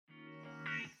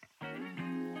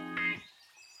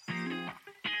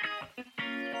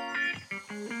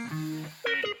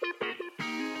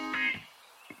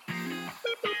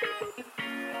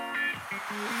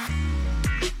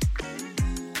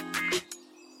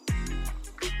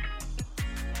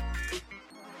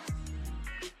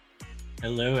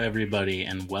Hello, everybody,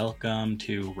 and welcome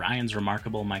to Ryan's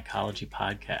Remarkable Mycology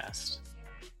Podcast.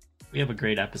 We have a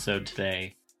great episode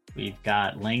today. We've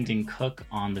got Langdon Cook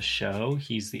on the show.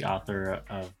 He's the author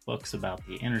of books about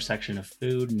the intersection of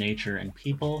food, nature, and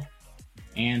people.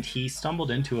 And he stumbled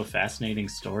into a fascinating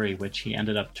story, which he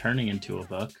ended up turning into a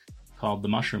book called The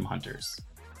Mushroom Hunters.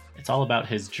 It's all about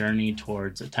his journey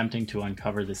towards attempting to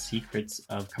uncover the secrets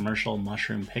of commercial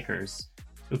mushroom pickers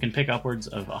who can pick upwards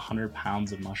of 100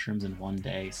 pounds of mushrooms in one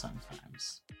day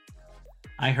sometimes.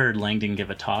 I heard Langdon give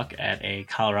a talk at a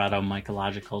Colorado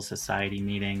Mycological Society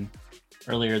meeting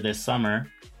earlier this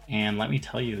summer, and let me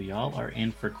tell you, y'all are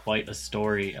in for quite a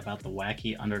story about the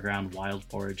wacky underground wild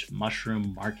forage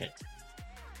mushroom market.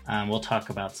 We'll talk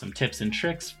about some tips and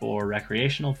tricks for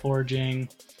recreational foraging,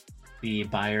 the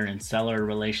buyer and seller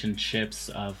relationships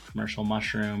of commercial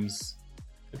mushrooms,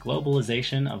 the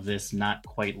globalization of this not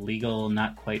quite legal,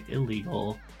 not quite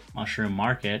illegal mushroom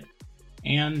market,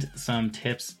 and some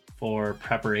tips for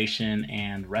preparation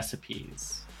and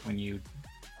recipes when you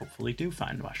hopefully do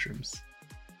find mushrooms.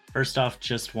 First off,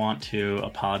 just want to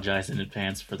apologize in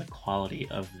advance for the quality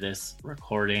of this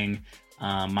recording.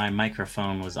 My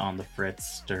microphone was on the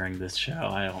fritz during this show.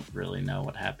 I don't really know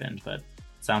what happened, but it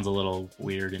sounds a little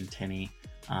weird and tinny.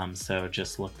 So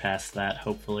just look past that,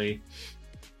 hopefully.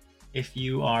 If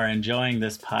you are enjoying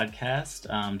this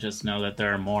podcast, just know that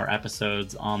there are more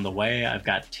episodes on the way. I've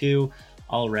got 2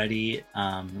 already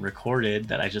recorded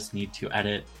that I just need to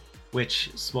edit,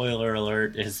 which, spoiler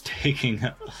alert, is taking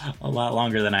a lot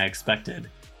longer than I expected.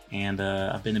 And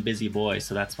I've been a busy boy,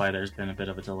 so that's why there's been a bit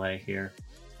of a delay here.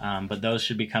 But those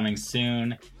should be coming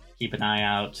soon. Keep an eye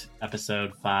out.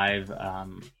 Episode 5,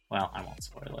 well, I won't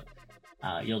spoil it.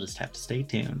 You'll just have to stay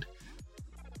tuned.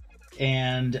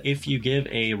 And if you give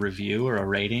a review or a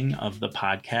rating of the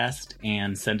podcast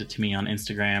and send it to me on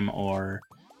Instagram or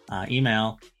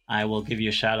email, I will give you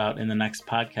a shout out in the next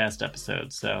podcast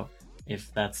episode. So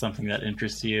if that's something that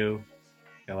interests you,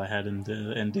 go ahead and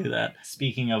do that.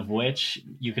 Speaking of which,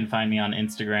 you can find me on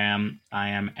Instagram. I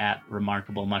am at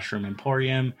Remarkable Mushroom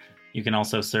Emporium. You can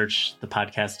also search the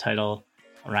podcast title,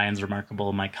 Ryan's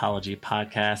Remarkable Mycology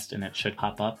Podcast, and it should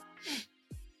pop up.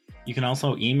 You can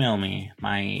also email me.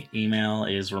 My email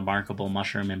is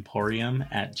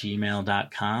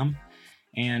remarkablemushroomemporium@gmail.com.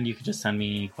 And you can just send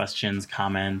me questions,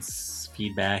 comments,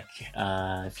 feedback.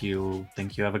 If you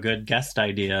think you have a good guest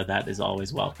idea, that is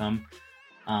always welcome.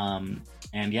 And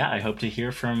yeah, I hope to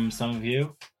hear from some of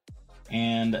you.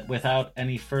 And without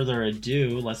any further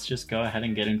ado, let's just go ahead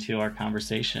and get into our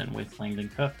conversation with Langdon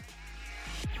Cook.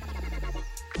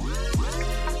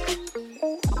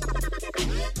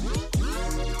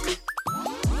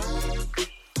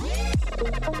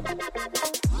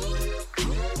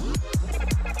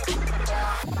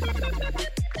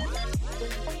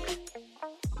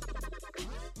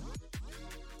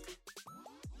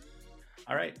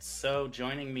 All right, so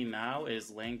joining me now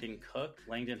is Langdon Cook.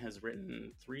 Langdon has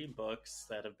written 3 books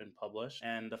that have been published,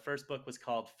 and the first book was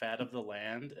called Fat of the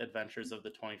Land, Adventures of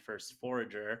the 21st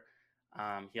Forager.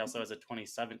 He also has a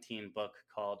 2017 book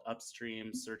called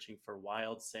Upstream, Searching for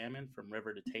Wild Salmon from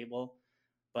River to Table.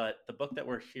 But the book that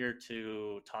we're here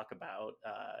to talk about,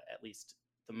 at least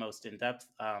the most in-depth,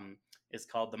 is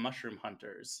called The Mushroom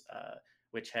Hunters,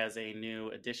 which has a new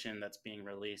edition that's being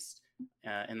released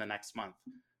in the next month.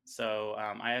 So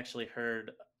I actually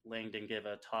heard Langdon give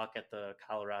a talk at the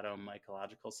Colorado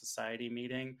Mycological Society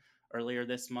meeting earlier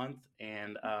this month,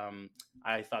 and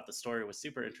I thought the story was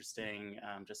super interesting,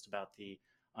 just about the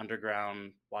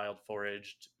underground wild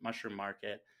foraged mushroom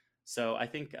market. So I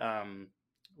think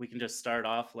we can just start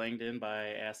off, Langdon,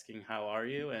 by asking how are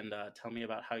you, and tell me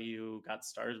about how you got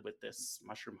started with this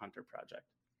mushroom hunter project.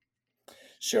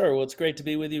 Sure. Well, it's great to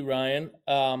be with you, Ryan.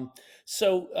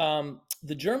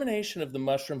 The germination of the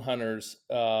Mushroom Hunters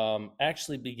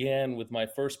actually began with my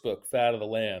first book, Fat of the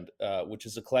Land, which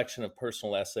is a collection of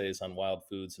personal essays on wild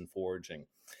foods and foraging.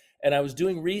 And I was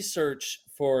doing research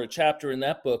for a chapter in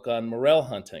that book on morel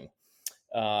hunting.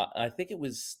 I think it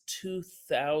was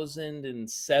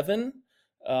 2007.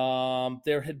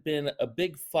 There had been a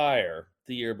big fire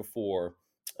the year before.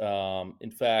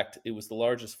 In fact, it was the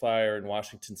largest fire in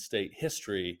Washington state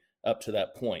history up to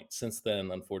that point. Since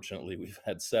then, unfortunately, we've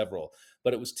had several.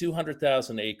 But it was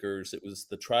 200,000 acres. It was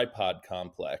the Tripod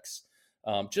Complex,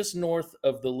 just north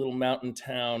of the little mountain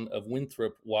town of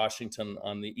Winthrop, Washington,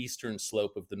 on the eastern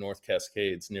slope of the North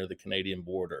Cascades near the Canadian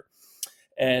border.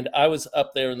 And I was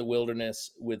up there in the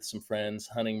wilderness with some friends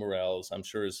hunting morels. I'm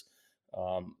sure as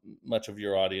much of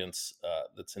your audience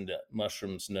that's into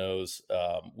mushrooms knows,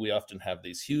 we often have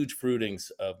these huge fruitings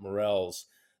of morels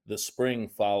the spring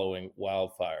following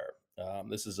wildfire.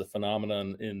 This is a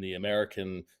phenomenon in the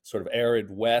American sort of arid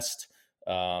West,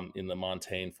 in the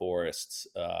montane forests,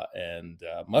 and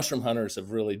mushroom hunters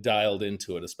have really dialed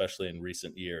into it, especially in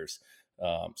recent years.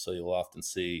 So you'll often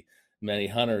see many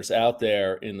hunters out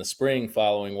there in the spring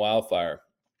following wildfire.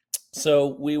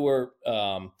 So we were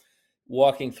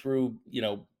walking through,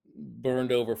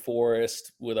 burned over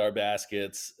forest with our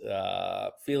baskets,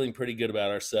 feeling pretty good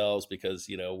about ourselves because,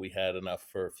 we had enough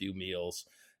for a few meals.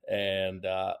 And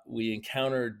we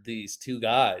encountered these two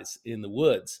guys in the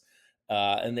woods.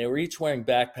 And they were each wearing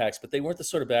backpacks, but they weren't the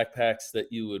sort of backpacks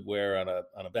that you would wear on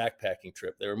a backpacking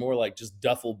trip. They were more like just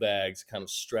duffel bags, kind of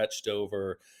stretched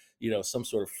over, some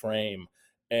sort of frame,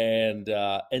 and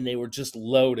they were just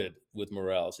loaded with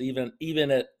morels.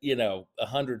 Even at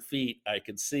 100 feet, I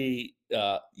could see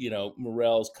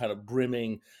morels kind of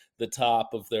brimming the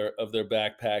top of their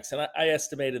backpacks, and I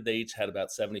estimated they each had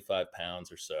about 75 pounds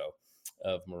or so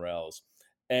of morels.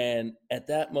 And at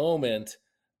that moment,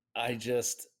 I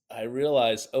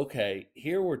realized, okay,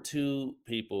 here were two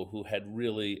people who had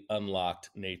really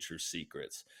unlocked nature's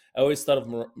secrets. I always thought of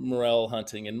morel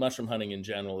hunting and mushroom hunting in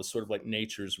general as sort of like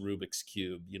nature's Rubik's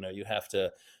Cube. You have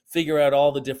to figure out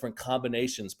all the different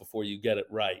combinations before you get it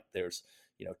right. There's,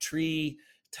 tree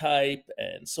type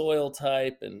and soil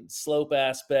type and slope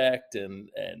aspect and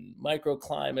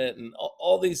microclimate, and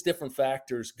all these different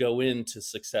factors go into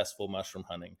successful mushroom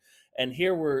hunting. And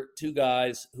here were two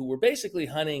guys who were basically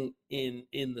hunting in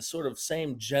the sort of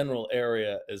same general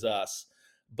area as us,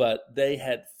 but they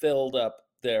had filled up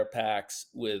their packs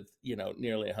with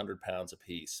nearly 100 pounds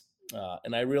apiece.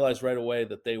 And I realized right away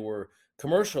that they were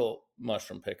commercial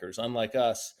mushroom pickers, unlike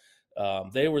us.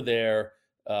 They were there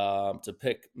to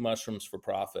pick mushrooms for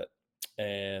profit,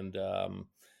 and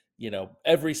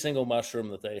every single mushroom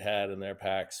that they had in their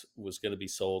packs was going to be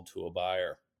sold to a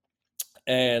buyer.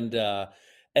 And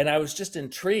I was just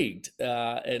intrigued.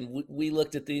 And we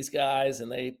looked at these guys,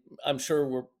 and I'm sure,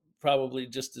 were probably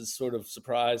just as sort of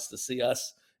surprised to see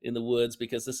us in the woods,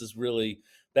 because this is really,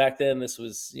 back then, this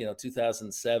was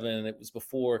 2007. It was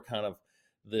before kind of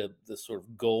the sort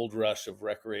of gold rush of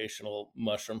recreational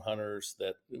mushroom hunters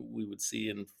that we would see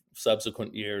in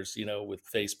subsequent years, with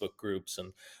Facebook groups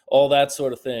and all that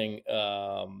sort of thing.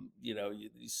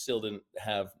 You still didn't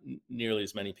have nearly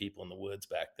as many people in the woods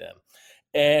back then.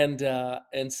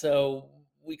 And so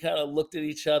we kind of looked at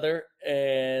each other,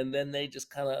 and then they just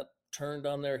kind of turned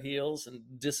on their heels and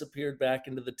disappeared back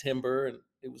into the timber, and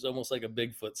it was almost like a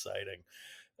Bigfoot sighting.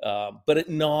 But it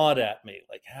gnawed at me,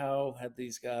 like, how had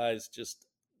these guys just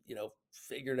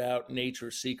figured out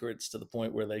nature's secrets to the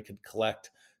point where they could collect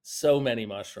so many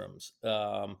mushrooms.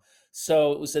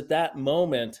 So it was at that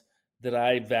moment that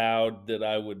I vowed that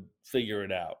I would figure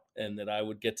it out, and that I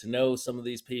would get to know some of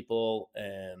these people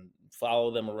and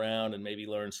follow them around and maybe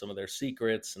learn some of their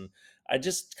secrets. And I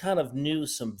just kind of knew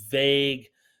some vague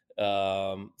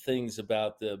things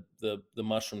about the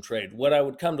mushroom trade. What I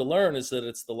would come to learn is that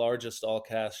it's the largest all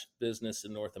cash business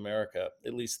in North America,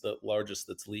 at least the largest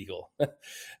that's legal.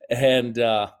 and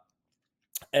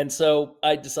and so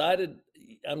I decided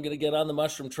I'm going to get on the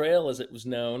mushroom trail, as it was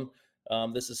known.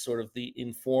 This is sort of the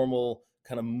informal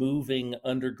kind of moving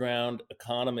underground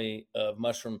economy of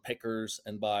mushroom pickers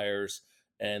and buyers,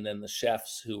 and then the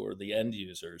chefs who are the end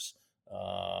users,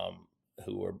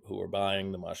 who are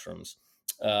buying the mushrooms.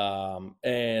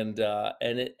 And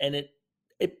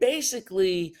it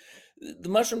basically, the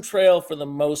mushroom trail, for the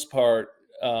most part,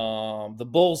 the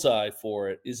bullseye for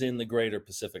it is in the greater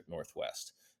Pacific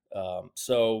Northwest.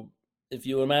 So if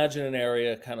you imagine an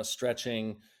area kind of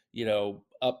stretching,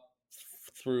 up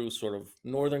through sort of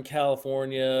Northern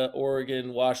California,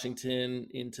 Oregon, Washington,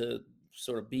 into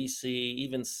sort of BC,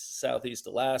 even Southeast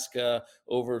Alaska,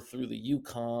 over through the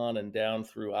Yukon and down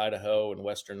through Idaho and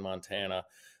Western Montana.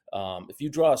 If you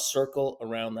draw a circle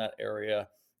around that area,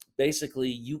 basically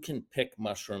you can pick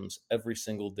mushrooms every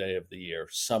single day of the year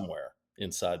somewhere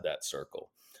inside that circle.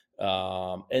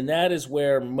 And that is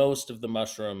where most of the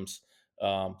mushrooms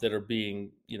that are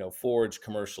being, foraged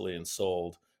commercially and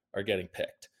sold are getting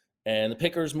picked. And the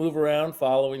pickers move around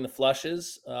following the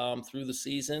flushes through the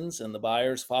seasons, and the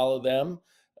buyers follow them.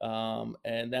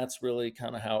 And that's really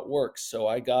kind of how it works. So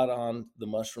I got on the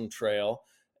mushroom trail,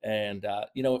 and at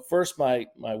first my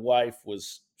wife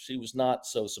was not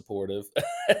so supportive.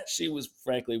 She was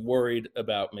frankly worried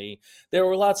about me. There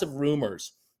were lots of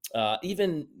rumors,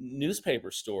 even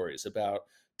newspaper stories about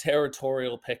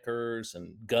territorial pickers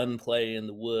and gunplay in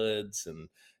the woods,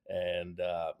 and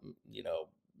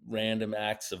random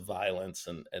acts of violence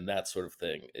and that sort of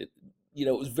thing. It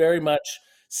was very much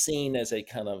seen as a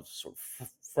kind of sort of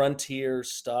frontier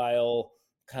style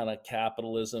kind of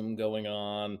capitalism going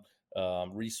on.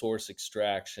 resource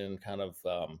extraction, kind of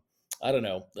I don't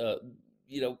know,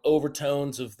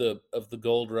 overtones of the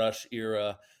gold rush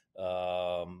era.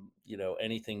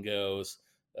 Anything goes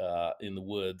in the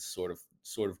woods,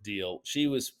 sort of deal. She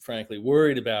was frankly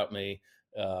worried about me,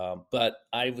 but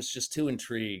I was just too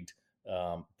intrigued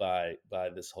by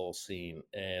this whole scene,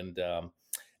 and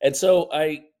so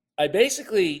I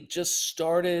basically just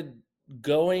started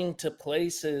going to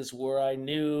places where I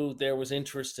knew there was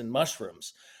interest in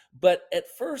mushrooms. But at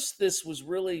first, this was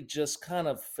really just kind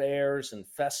of fairs and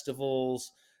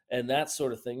festivals and that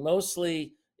sort of thing,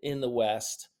 mostly in the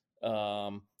West.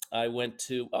 Um, I went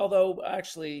to, although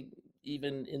actually,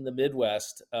 even in the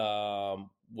Midwest,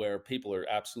 where people are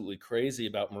absolutely crazy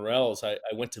about morels, I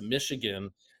went to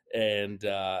Michigan and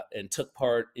took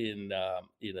part in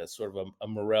a sort of a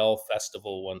morel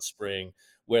festival one spring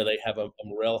where they have a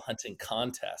morel hunting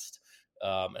contest.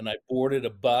 And I boarded a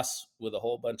bus with a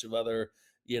whole bunch of other,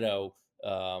 you know,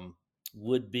 um,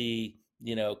 would be,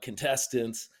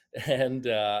 contestants, and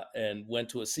went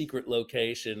to a secret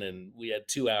location, and we had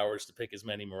 2 hours to pick as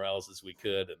many morels as we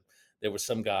could. And there was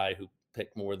some guy who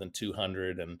picked more than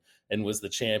 200 and was the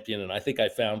champion. And I think I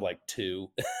found like two.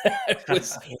 I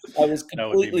was That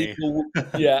would be completely, me.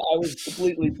 yeah, I was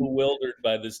completely bewildered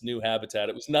by this new habitat.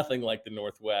 It was nothing like the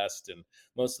Northwest, and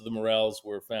most of the morels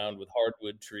were found with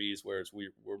hardwood trees, whereas we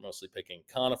were mostly picking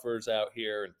conifers out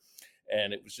here,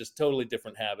 and it was just totally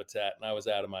different habitat, and I was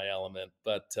out of my element.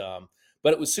 But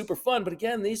it was super fun. But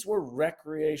again, these were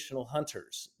recreational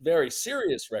hunters, very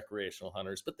serious recreational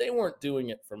hunters, but they weren't doing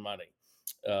it for money.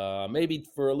 Maybe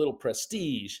for a little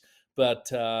prestige, but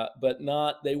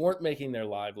not. They weren't making their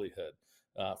livelihood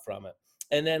from it.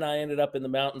 And then I ended up in the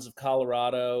mountains of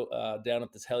Colorado, down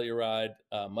at the Telluride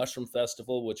Mushroom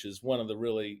Festival, which is one of the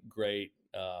really great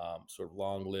sort of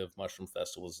long-lived mushroom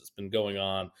festivals. It's been going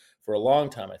on for a long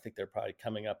time. I think they're probably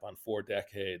coming up on 4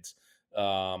 decades.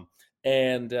 Um,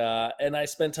 and I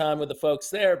spent time with the folks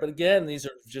there. But again, these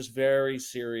are just very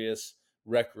serious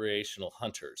recreational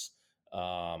hunters.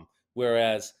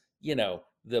 Whereas,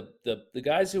 the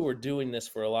guys who were doing this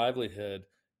for a livelihood,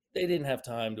 they didn't have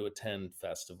time to attend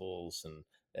festivals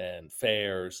and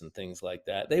fairs and things like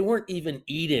that. They weren't even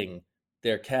eating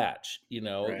their catch. It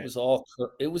Right.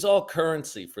 was all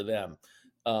currency for them.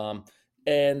 Um,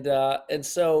 and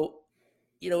so,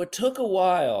 it took a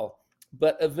while,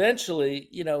 but eventually,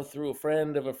 through a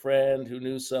friend of a friend who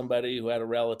knew somebody who had a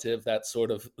relative, that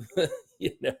sort of,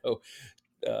 you know,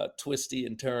 twisty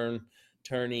and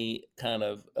turny kind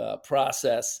of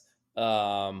process.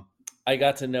 I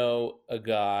got to know a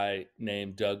guy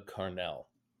named Doug Carnell,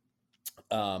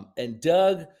 and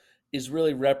Doug is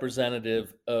really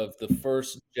representative of the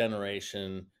first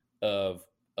generation of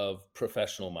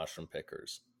professional mushroom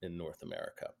pickers in North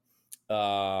America.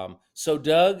 So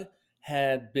Doug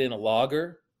had been a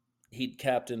logger. He'd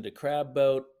captained a crab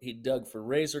boat. He'd dug for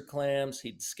razor clams.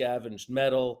 He'd scavenged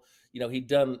metal. He'd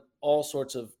done all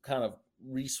sorts of kind of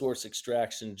resource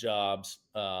extraction jobs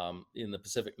in the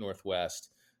Pacific Northwest.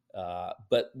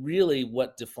 But really,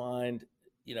 what defined,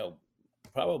 you know,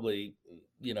 probably,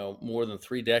 more than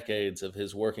 3 decades of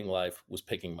his working life was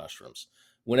picking mushrooms.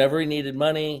 Whenever he needed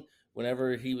money,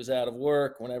 whenever he was out of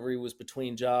work, whenever he was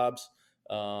between jobs,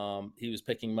 he was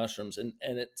picking mushrooms. And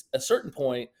at a certain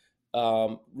point,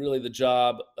 really the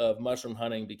job of mushroom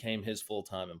hunting became his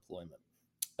full-time employment.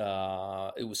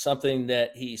 It was something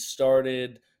that he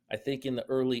started, I think, in the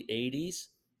early 80s.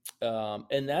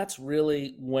 And that's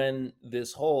really when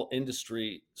this whole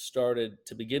industry started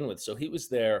to begin with. So he was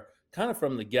there kind of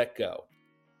from the get-go.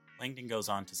 Langdon goes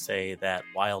on to say that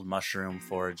wild mushroom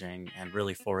foraging and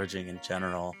really foraging in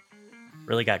general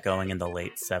really got going in the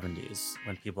late 70s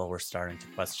when people were starting to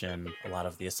question a lot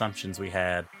of the assumptions we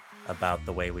had about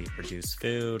the way we produce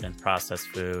food and process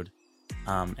food.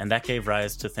 And that gave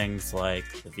rise to things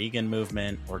like the vegan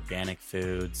movement, organic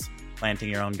foods, planting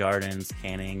your own gardens,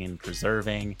 canning and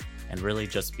preserving, and really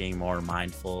just being more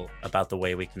mindful about the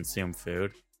way we consume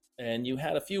food. And you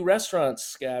had a few restaurants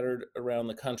scattered around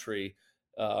the country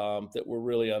that were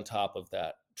really on top of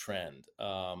that trend.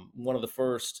 One of the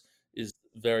first is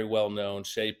very well known,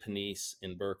 Chez Panisse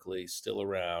in Berkeley, still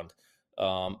around.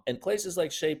 And places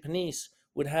like Chez Panisse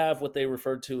would have what they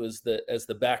referred to as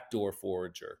the backdoor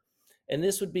forager. And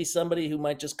this would be somebody who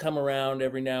might just come around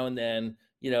every now and then,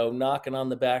 knocking on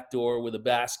the back door with a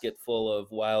basket full of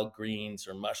wild greens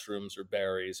or mushrooms or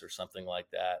berries or something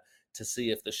like that to see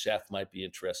if the chef might be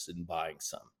interested in buying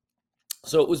some.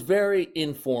 So it was very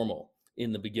informal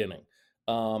in the beginning.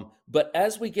 But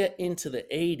as we get into the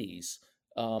 80s,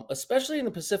 especially in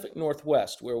the Pacific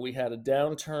Northwest, where we had a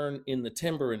downturn in the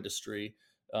timber industry,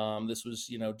 This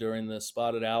was, during the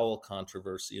spotted owl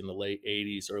controversy in the late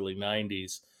 80s, early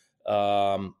 90s.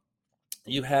 Um,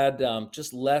 you had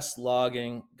just less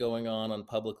logging going on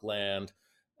public land,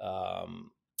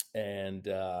 um, and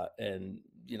a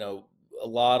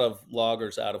lot of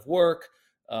loggers out of work.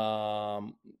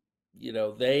 Um,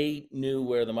 they knew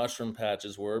where the mushroom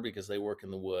patches were because they work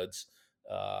in the woods,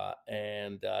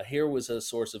 and here was a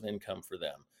source of income for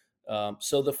them.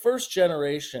 So the first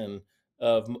generation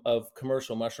of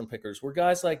commercial mushroom pickers were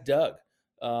guys like Doug,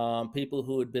 people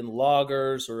who had been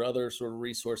loggers or other sort of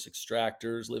resource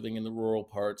extractors living in the rural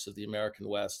parts of the American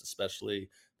West, especially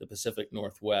the Pacific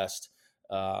Northwest.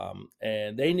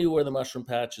 And they knew where the mushroom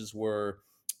patches were,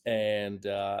 and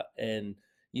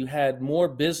you had more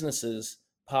businesses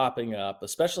popping up,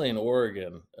 especially in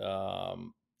Oregon,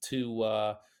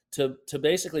 to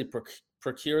basically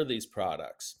procure these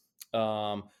products.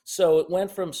 So it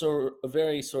went from sort of a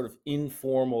very sort of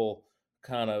informal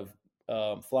kind of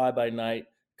fly by night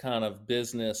kind of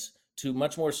business to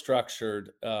much more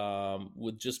structured,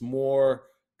 with just more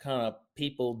kind of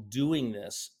people doing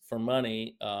this for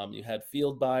money. You had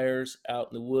field buyers out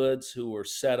in the woods who were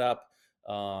set up,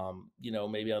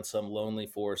 maybe on some lonely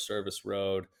Forest Service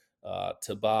road,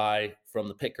 to buy from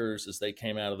the pickers as they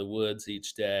came out of the woods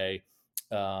each day.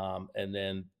 And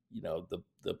then,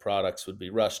 the products would be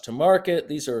rushed to market.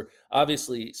 These are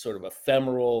obviously sort of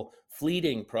ephemeral,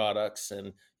 fleeting products,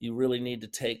 and you really need to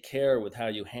take care with how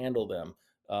you handle them.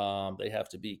 They have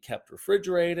to be kept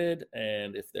refrigerated,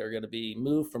 and if they're going to be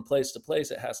moved from place to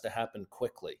place, it has to happen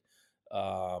quickly.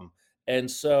 And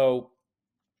so,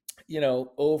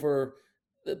 over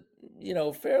the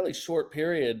fairly short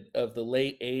period of the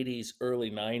late 80s,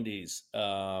 early 90s,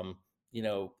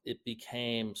 it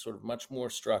became sort of much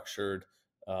more structured,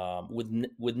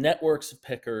 with networks of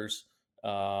pickers,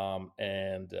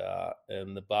 and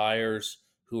the buyers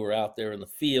who were out there in the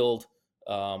field,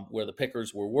 where the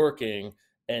pickers were working,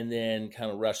 and then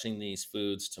kind of rushing these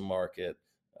foods to market,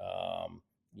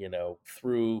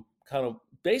 through kind of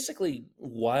basically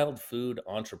wild food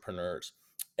entrepreneurs.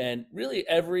 And really,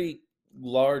 every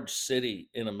large city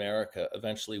in America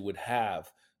eventually would have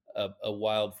a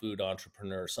wild food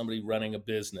entrepreneur, somebody running a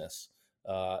business,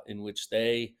 in which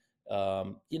they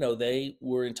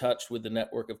were in touch with the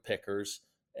network of pickers,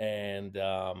 and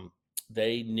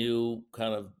they knew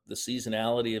kind of the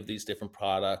seasonality of these different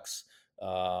products,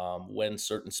 when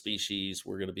certain species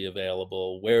were going to be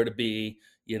available, where to be,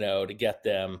 to get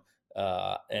them,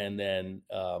 and then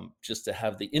just to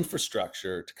have the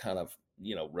infrastructure to kind of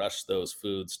rush those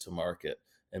foods to market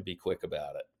and be quick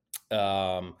about it.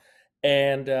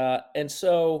 And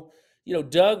so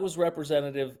Doug was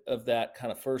representative of that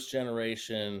kind of first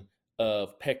generation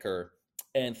of picker.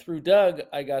 And through Doug,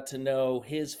 I got to know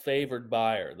his favored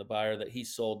buyer, the buyer that he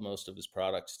sold most of his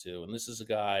products to. And this is a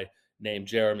guy named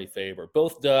Jeremy Faber.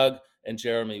 Both Doug and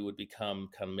Jeremy would become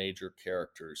kind of major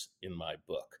characters in my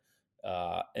book.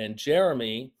 And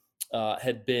Jeremy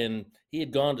he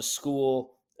had gone to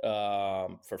school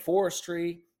for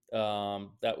forestry.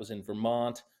 That was in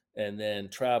Vermont, and then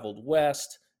traveled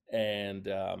west and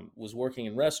was working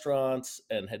in restaurants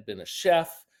and had been a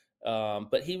chef.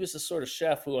 But he was the sort of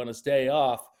chef who on his day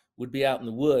off would be out in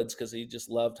the woods because he just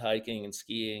loved hiking and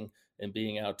skiing and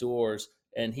being outdoors.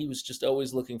 And he was just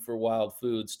always looking for wild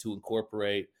foods to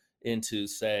incorporate into,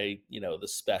 say, the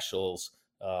specials,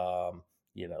 the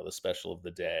special of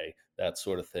the day, that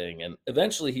sort of thing. And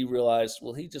eventually he realized,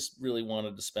 well, he just really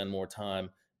wanted to spend more time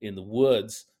in the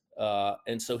woods.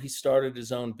 And so he started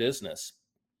his own business,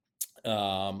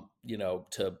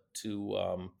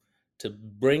 to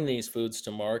bring these foods to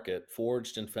market,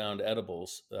 Foraged and Found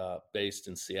Edibles, based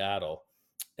in Seattle.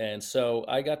 And so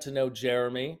I got to know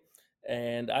Jeremy,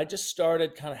 and I just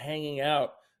started kind of hanging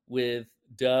out with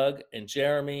Doug and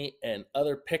Jeremy and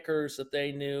other pickers that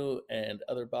they knew and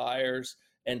other buyers,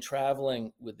 and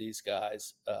traveling with these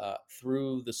guys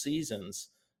through the seasons,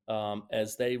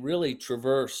 as they really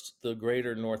traversed the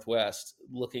greater Northwest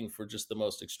looking for just the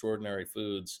most extraordinary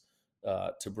foods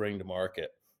to bring to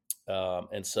market.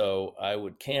 And so I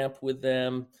would camp with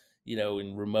them,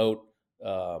 in remote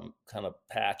kind of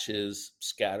patches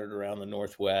scattered around the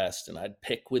Northwest, and I'd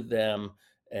pick with them.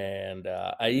 And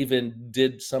I even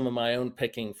did some of my own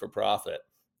picking for profit.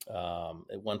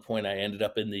 At one point, I ended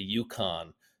up in the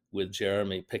Yukon with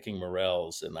Jeremy picking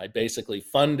morels, and I basically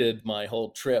funded my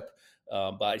whole trip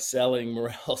by selling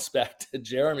morels back to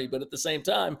Jeremy. But at the same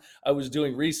time, I was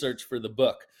doing research for the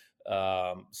book.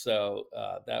 So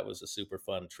that was a super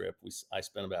fun trip. I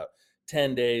spent about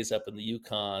 10 days up in the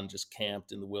Yukon, just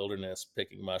camped in the wilderness,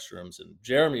 picking mushrooms, and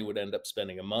Jeremy would end up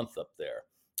spending a month up there.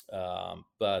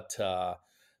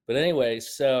 But anyway,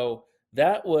 so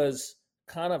that was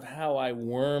kind of how I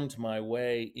wormed my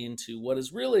way into what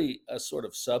is really a sort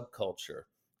of subculture.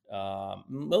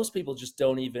 Most people just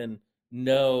don't even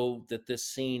know that this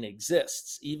scene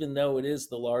exists, even though it is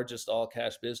the largest all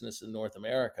cash business in North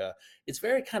America. It's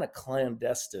very kind of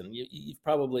clandestine. You've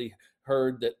probably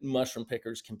heard that mushroom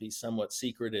pickers can be somewhat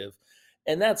secretive,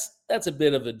 and that's a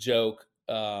bit of a joke,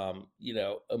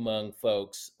 among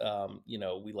folks.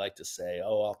 We like to say,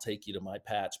 "Oh, I'll take you to my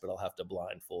patch, but I'll have to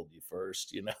blindfold you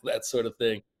first," that sort of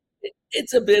thing.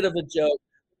 It's a bit of a joke,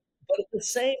 but at the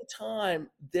same time,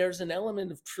 there's an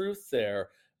element of truth there.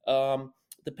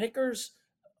 The pickers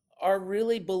are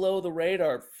really below the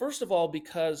radar. First of all,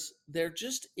 because they're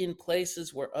just in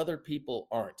places where other people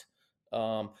aren't.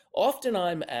 Often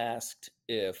I'm asked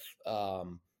if,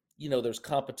 there's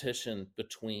competition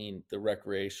between the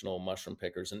recreational mushroom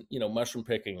pickers. And, mushroom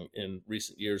picking in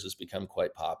recent years has become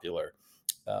quite popular.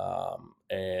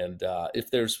 And if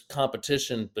there's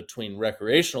competition between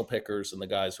recreational pickers and the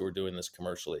guys who are doing this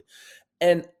commercially.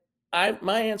 And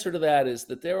my answer to that is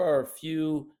that there are a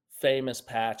few famous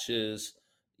patches,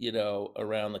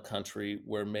 around the country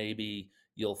where maybe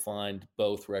you'll find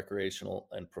both recreational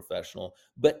and professional.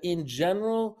 But in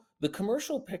general, the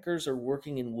commercial pickers are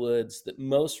working in woods that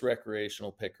most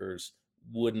recreational pickers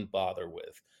wouldn't bother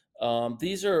with.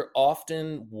 These are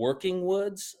often working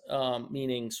woods,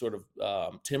 meaning sort of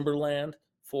timberland,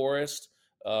 forest,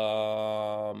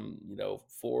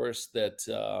 forest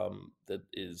that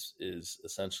is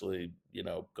essentially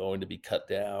going to be cut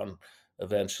down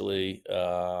eventually,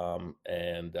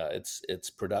 and it's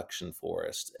production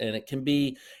forest, and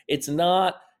it's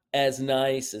not as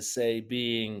nice as say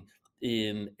being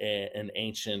in an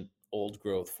ancient old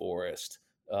growth forest.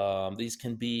 These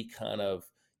can be kind of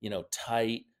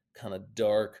tight, kind of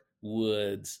dark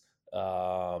woods.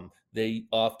 They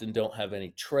often don't have any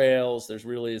trails. There's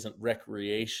really isn't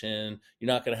recreation.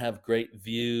 You're not going to have great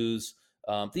views.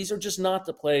 These are just not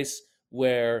the place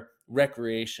where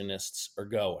recreationists are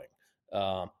going.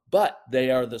 But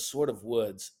they are the sort of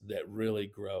woods that really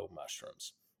grow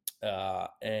mushrooms.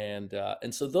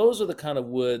 And so those are the kind of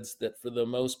woods that, for the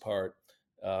most part,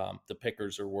 the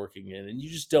pickers are working in. And you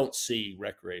just don't see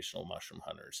recreational mushroom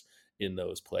hunters in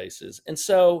those places. And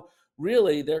so,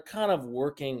 really, they're kind of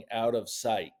working out of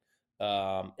sight.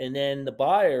 And then the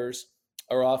buyers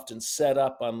are often set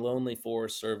up on lonely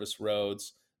Forest Service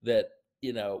roads that,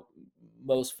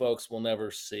 most folks will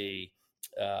never see.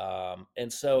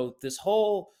 And so this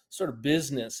whole sort of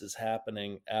business is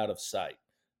happening out of sight.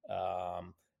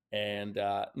 And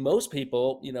most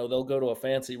people, they'll go to a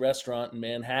fancy restaurant in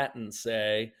Manhattan,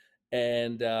 say,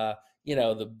 and the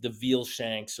veal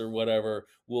shanks or whatever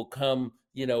will come,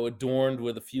 adorned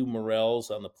with a few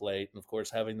morels on the plate. And of course,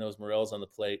 having those morels on the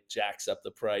plate jacks up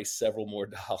the price several more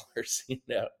dollars.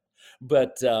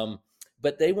 But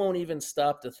but they won't even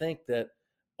stop to think that,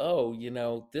 oh,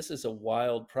 this is a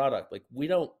wild product. Like, we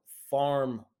don't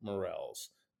farm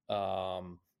morels.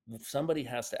 Somebody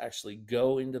has to actually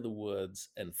go into the woods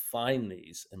and find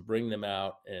these and bring them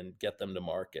out and get them to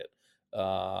market.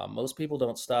 Most people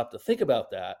don't stop to think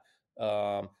about that.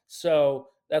 So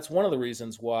that's one of the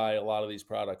reasons why a lot of these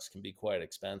products can be quite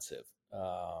expensive.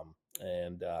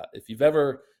 And if you've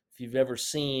ever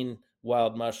seen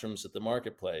wild mushrooms at the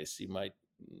marketplace, you might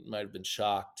have been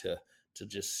shocked to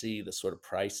just see the sort of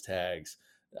price tags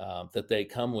that they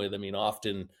come with. I mean,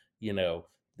 often,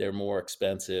 they're more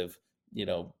expensive,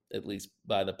 at least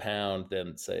by the pound,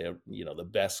 than say, the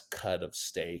best cut of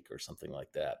steak or something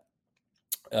like that.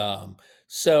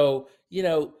 So,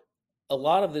 a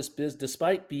lot of this business,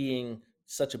 despite being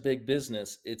such a big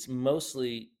business, it's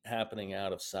mostly happening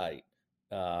out of sight.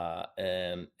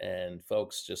 And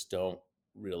folks just don't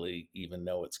really even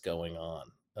know what's going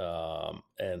on.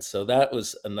 And so that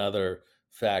was another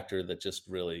factor that just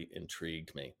really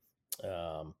intrigued me.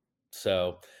 Um,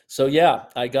 so, so yeah,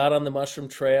 I got on the mushroom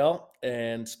trail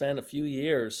and spent a few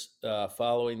years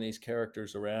following these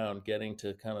characters around, getting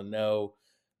to kind of know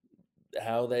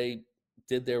how they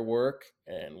did their work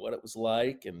and what it was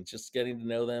like, and just getting to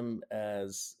know them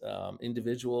as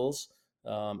individuals,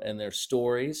 and their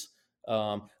stories.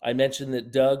 I mentioned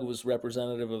that Doug was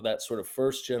representative of that sort of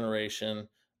first generation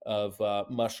of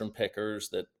mushroom pickers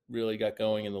that really got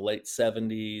going in the late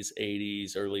 70s,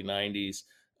 80s, early 90s.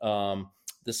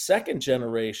 The second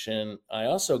generation, I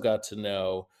also got to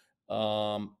know.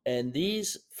 And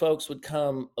these folks would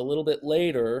come a little bit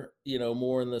later,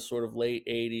 more in the sort of late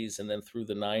 80s and then through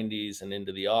the 90s and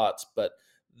into the aughts. But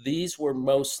these were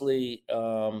mostly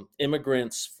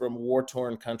immigrants from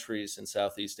war-torn countries in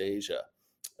Southeast Asia.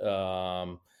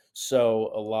 Um,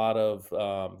 so a lot of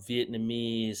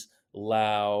Vietnamese,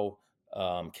 Lao,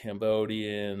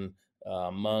 Cambodian,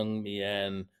 Hmong,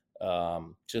 Mien, a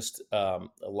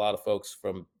lot of folks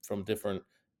from different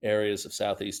areas of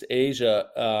Southeast Asia,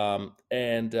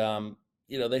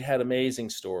 they had amazing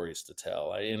stories to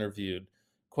tell. I interviewed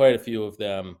quite a few of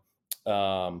them.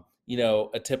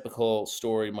 A typical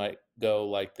story might go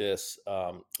like this: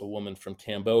 a woman from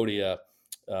Cambodia,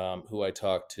 who I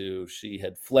talked to, she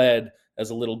had fled as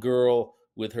a little girl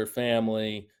with her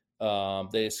family.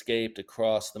 They escaped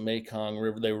across the Mekong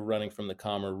River. They were running from the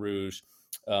Khmer Rouge.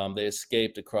 They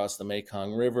escaped across the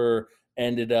Mekong River,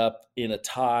 ended up in a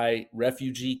Thai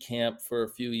refugee camp for a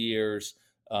few years,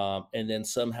 and then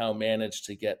somehow managed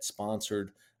to get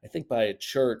sponsored, I think, by a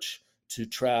church to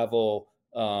travel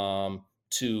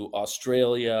to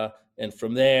Australia. And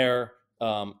from there,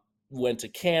 went to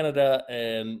Canada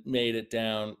and made it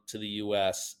down to the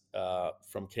U.S.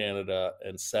 From Canada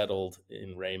and settled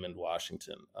in Raymond,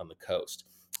 Washington on the coast.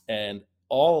 And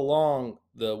all along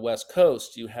the West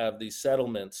Coast, you have these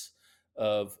settlements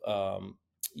of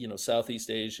Southeast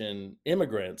Asian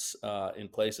immigrants in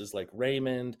places like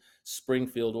Raymond,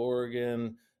 Springfield,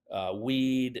 Oregon,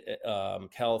 Weed,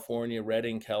 California,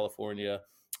 Redding, California.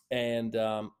 And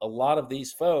a lot of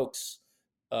these folks,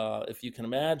 if you can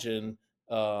imagine,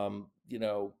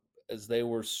 as they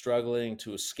were struggling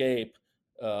to escape,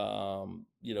 from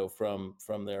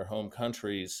their home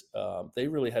countries, they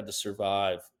really had to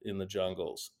survive in the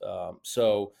jungles.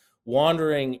 So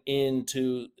wandering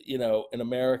into an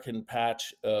American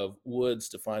patch of woods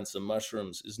to find some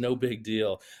mushrooms is no big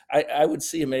deal. I would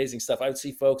see amazing stuff. I would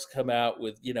see folks come out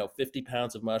with 50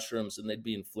 pounds of mushrooms and they'd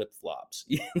be in flip-flops.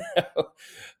 You're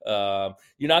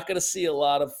not going to see a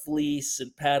lot of fleece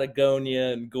and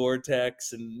Patagonia and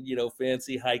Gore-Tex and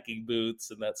fancy hiking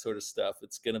boots and that sort of stuff.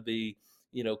 It's going to be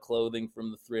clothing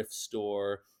from the thrift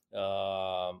store,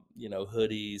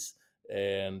 hoodies,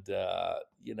 and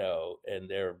and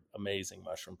they're amazing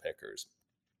mushroom pickers.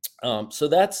 So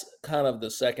that's kind of the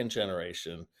second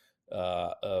generation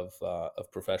of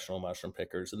professional mushroom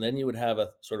pickers, and then you would have a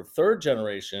sort of third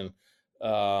generation,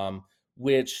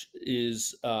 which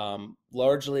is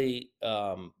largely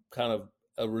kind of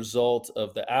a result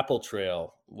of the apple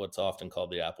trail, what's often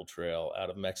called the apple trail, out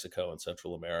of Mexico and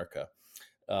Central America.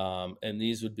 And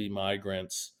these would be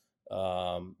migrants,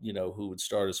 who would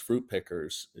start as fruit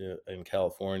pickers in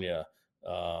California.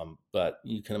 But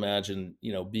you can imagine,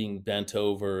 being bent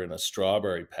over in a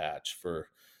strawberry patch for,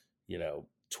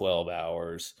 12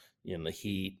 hours in the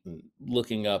heat and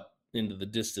looking up into the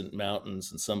distant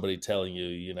mountains and somebody telling you,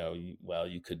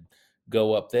 you could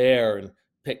go up there and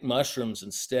pick mushrooms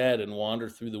instead and wander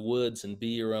through the woods and be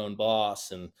your own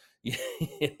boss and,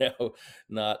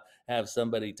 not have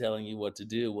somebody telling you what to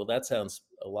do. Well, that sounds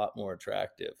a lot more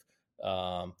attractive.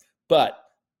 But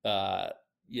the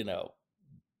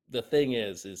thing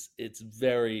is it's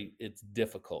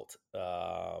difficult,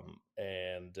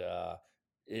 and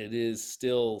it is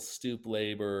still stoop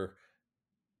labor.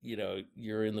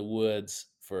 You're in the woods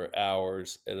for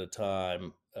hours at a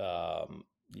time.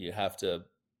 You have to,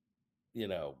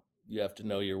 know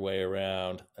your way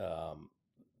around.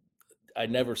 I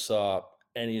never saw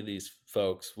any of these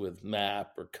folks with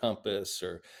map or compass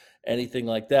or anything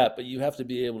like that, but you have to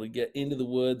be able to get into the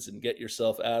woods and get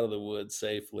yourself out of the woods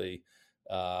safely,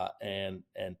 and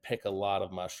pick a lot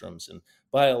of mushrooms. And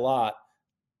by a lot,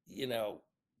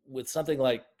 with something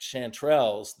like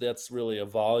chanterelles, that's really a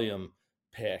volume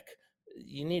pick.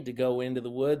 You need to go into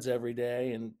the woods every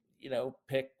day and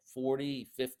pick 40,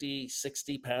 50,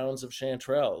 60 pounds of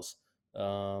chanterelles,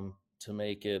 to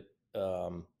make it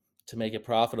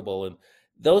profitable. And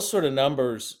those sort of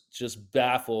numbers just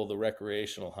baffle the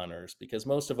recreational hunters, because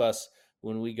most of us,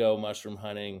 when we go mushroom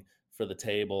hunting for the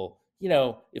table,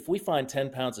 if we find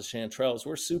 10 pounds of chanterelles,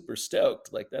 we're super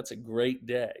stoked. Like, that's a great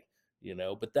day,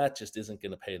 but that just isn't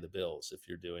going to pay the bills if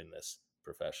you're doing this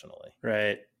professionally.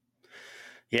 Right.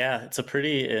 Yeah, it's a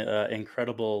pretty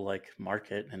incredible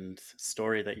market and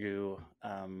story that you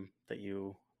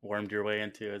wormed your way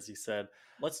into, as you said.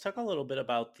 Let's talk a little bit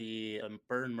about the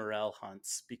burn morel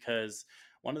hunts, because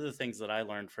one of the things that I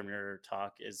learned from your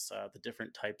talk is the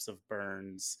different types of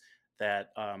burns that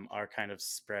are kind of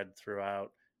spread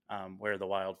throughout where the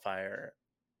wildfire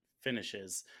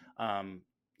finishes.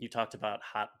 You talked about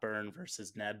hot burn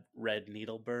versus red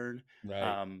needle burn.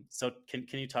 Right. So can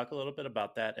you talk a little bit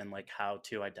about that and how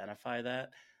to identify that,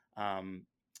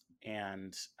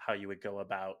 and how you would go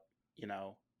about,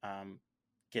 um,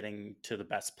 getting to the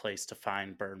best place to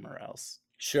find burn morels?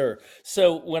 Sure.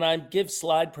 So when I give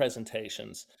slide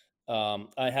presentations,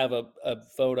 I have a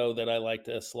photo that I like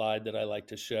to, a slide that I like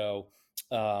to show,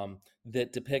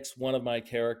 that depicts one of my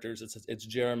characters. It's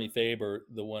Jeremy Faber,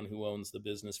 the one who owns the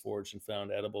business Foraged and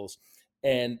Found Edibles.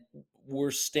 And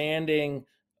we're standing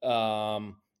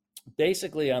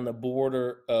basically on the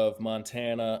border of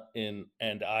Montana and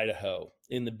Idaho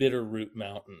in the Bitterroot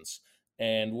Mountains.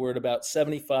 And we're at about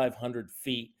 7,500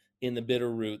 feet in the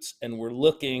Bitterroots, and we're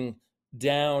looking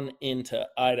down into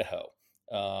Idaho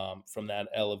from that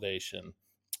elevation.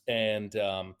 And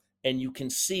you can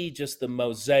see just the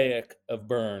mosaic of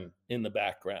burn in the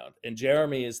background. And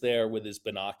Jeremy is there with his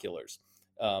binoculars.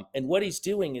 And what he's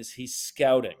doing is he's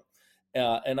scouting.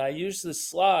 And I use this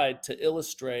slide to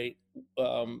illustrate,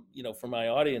 for my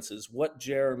audiences, what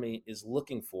Jeremy is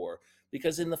looking for.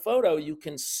 Because in the photo, you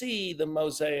can see the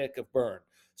mosaic of burn.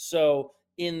 So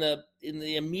in the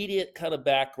immediate kind of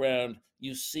background,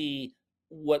 you see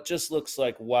what just looks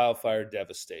like wildfire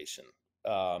devastation.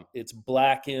 It's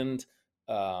blackened.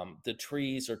 The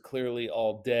trees are clearly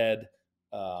all dead,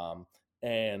 um,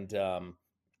 and um,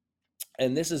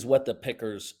 and this is what the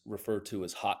pickers refer to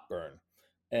as hot burn.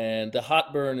 And the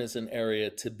hot burn is an area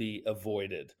to be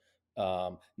avoided.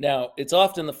 Now, it's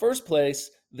often the first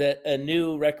place that a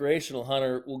new recreational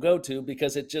hunter will go to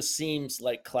because it just seems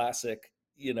like classic,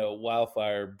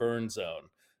 wildfire burn zone.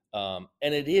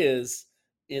 And it is,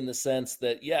 in the sense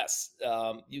that, yes,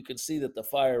 you can see that the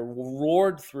fire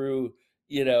roared through,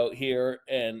 here,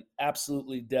 and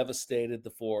absolutely devastated the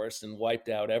forest and wiped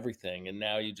out everything. And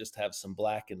now you just have some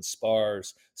blackened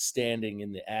spars standing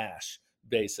in the ash,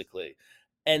 basically.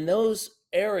 And those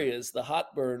areas, the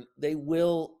hot burn, they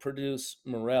will produce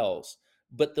morels,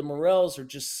 but the morels are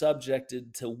just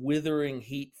subjected to withering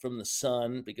heat from the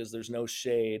sun because there's no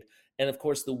shade. And of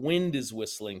course, the wind is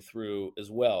whistling through as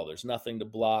well. There's nothing to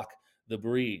block the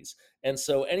breeze. And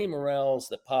so any morels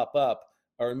that pop up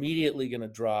are immediately going to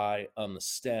dry on the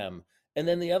stem. And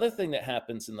then the other thing that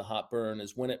happens in the hot burn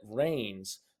is when it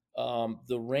rains,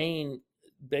 the rain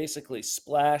basically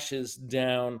splashes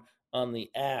down on the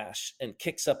ash and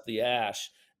kicks up the ash.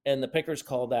 And the pickers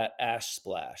call that ash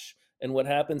splash. And what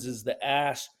happens is the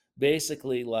ash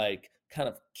basically like kind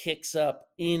of kicks up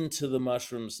into the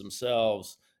mushrooms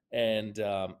themselves, and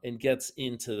gets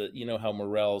into the, how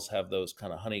morels have those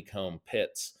kind of honeycomb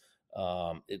pits.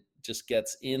 It just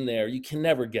gets in there. You can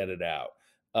never get it out,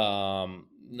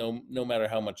 no matter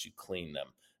how much you clean them.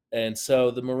 And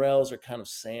so the morels are kind of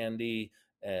sandy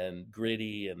and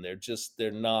gritty, and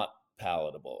they're not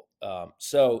palatable.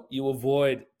 So you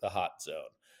avoid the hot zone.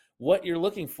 What you're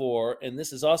looking for, and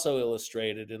this is also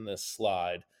illustrated in this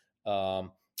slide,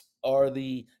 are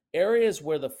the areas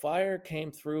where the fire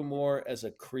came through more as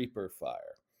a creeper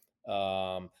fire.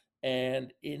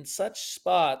 And in such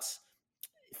spots,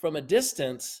 from a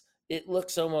distance, it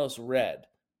looks almost red.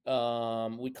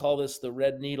 We call this the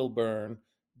red needle burn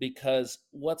because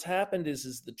what's happened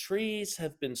is the trees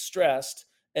have been stressed,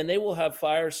 and they will have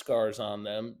fire scars on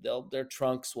them. Their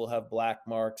trunks will have black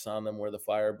marks on them where the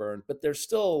fire burned, but they're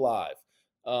still alive.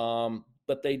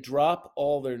 But they drop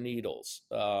all their needles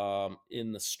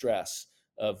in the stress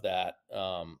of that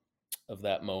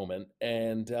moment,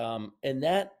 and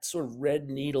that sort of red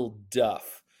needle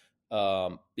duff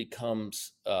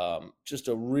becomes just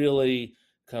a really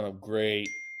kind of great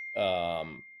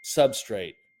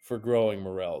substrate for growing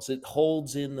morels. It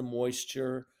holds in the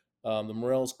moisture. The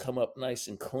morels come up nice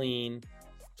and clean.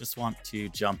 Just want to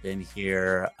jump in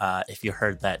here. If you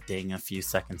heard that ding a few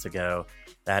seconds ago,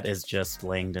 that is just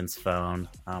Langdon's phone.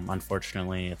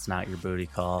 Unfortunately, it's not your booty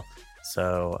call.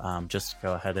 So just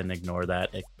go ahead and ignore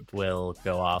that. It will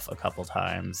go off a couple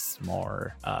times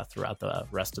more throughout the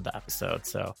rest of the episode.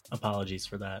 So apologies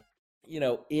for that.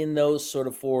 In those sort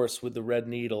of forests with the red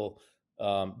needle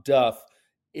duff,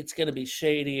 it's going to be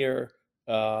shadier.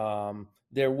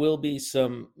 There will be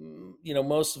some,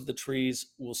 most of the trees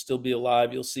will still be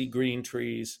alive. You'll see green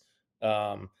trees.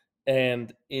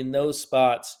 And in those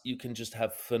spots, you can just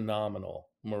have phenomenal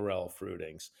morel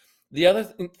fruitings. The other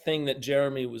thing that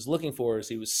Jeremy was looking for is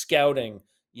he was scouting,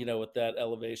 at that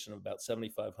elevation of about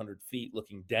 7,500 feet,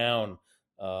 looking down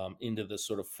into the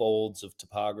sort of folds of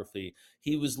topography.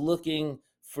 He was looking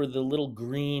for the little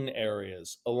green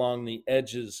areas along the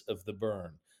edges of the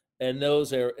burn. And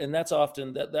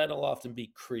that'll often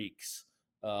be creeks.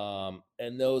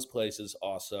 And those places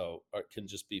also can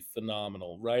just be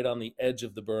phenomenal, right on the edge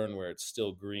of the burn where it's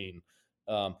still green.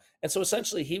 And so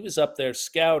essentially he was up there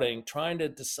scouting, trying to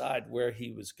decide where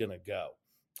he was going to go,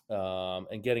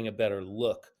 and getting a better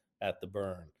look at the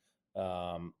burn.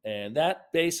 And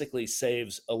that basically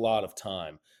saves a lot of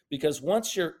time, because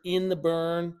once you're in the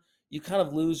burn, you kind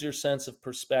of lose your sense of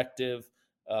perspective.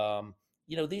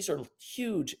 These are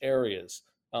huge areas.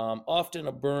 Often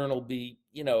a burn will be,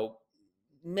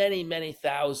 many, many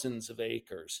thousands of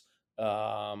acres.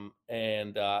 And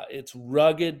it's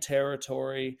rugged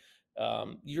territory.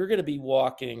 you're going to be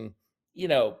walking,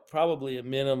 probably a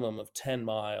minimum of 10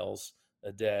 miles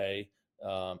a day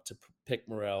to pick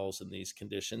morels in these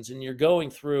conditions. And you're going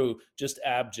through just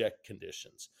abject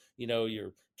conditions.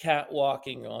 You're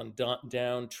catwalking on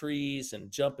down trees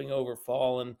and jumping over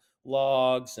fallen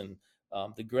logs, and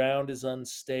the ground is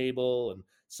unstable. And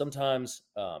sometimes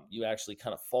you actually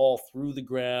kind of fall through the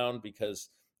ground because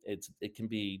it can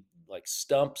be like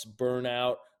stumps burn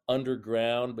out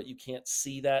underground, but you can't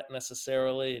see that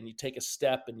necessarily. And you take a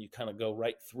step and you kind of go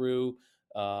right through.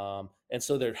 And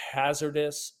so they're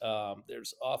hazardous.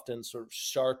 There's often sort of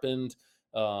sharpened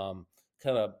kind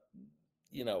of,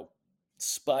 you know,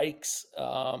 spikes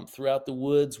throughout the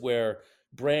woods where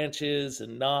branches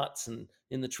and knots and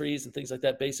in the trees and things like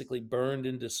that basically burned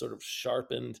into sort of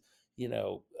sharpened,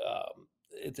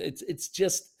 it's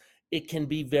just, it can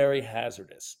be very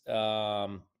hazardous.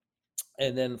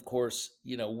 And then, of course,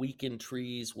 weakened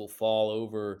trees will fall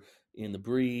over in the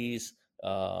breeze,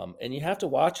 and you have to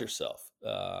watch yourself.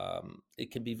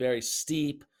 It can be very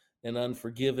steep and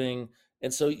unforgiving,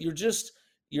 and so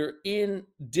you're in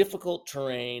difficult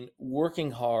terrain,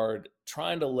 working hard,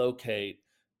 trying to locate,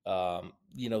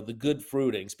 the good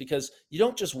fruitings, because you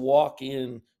don't just walk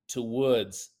in to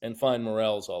woods and find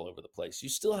morels all over the place. You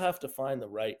still have to find the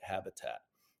right habitat,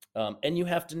 and you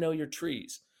have to know your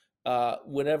trees.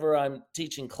 Whenever I'm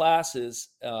teaching classes,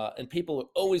 and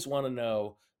people always want to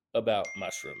know about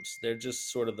mushrooms. They're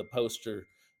just sort of the poster,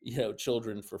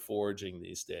 children for foraging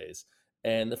these days.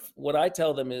 And what I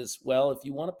tell them is, well, if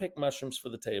you want to pick mushrooms for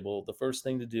the table, the first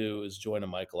thing to do is join a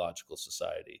mycological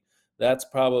society. That's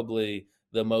probably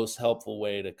the most helpful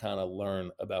way to kind of learn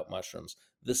about mushrooms.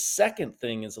 The second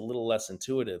thing is a little less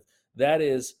intuitive. That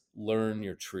is, learn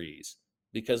your trees,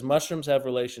 because mushrooms have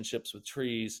relationships with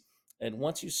trees. And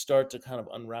once you start to kind of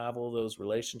unravel those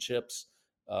relationships,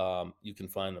 you can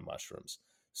find the mushrooms.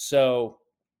 So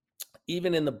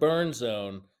even in the burn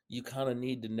zone, you kind of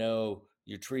need to know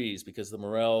your trees, because the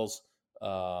morels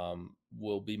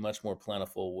will be much more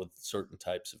plentiful with certain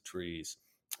types of trees.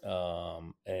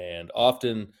 And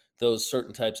often those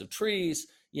certain types of trees,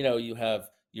 you have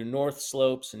your north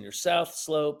slopes and your south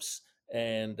slopes,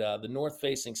 and the north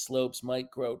facing slopes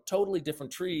might grow totally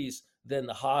different trees than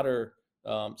the hotter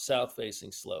south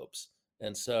facing slopes.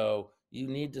 And so you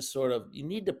need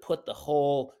to put the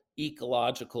whole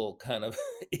ecological kind of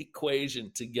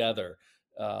equation together,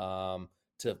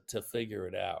 to figure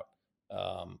it out.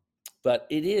 Um, but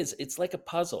it's like a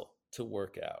puzzle to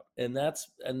work out, and that's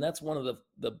one of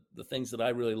the things that I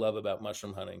really love about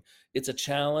mushroom hunting. It's a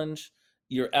challenge.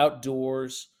 You're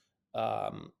outdoors.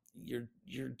 You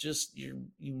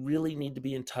really need to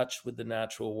be in touch with the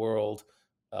natural world,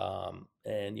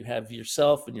 and you have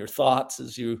yourself and your thoughts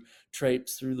as you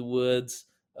traipse through the woods.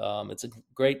 It's a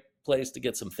great place to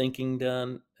get some thinking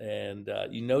done, and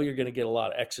you're going to get a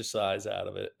lot of exercise out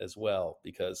of it as well,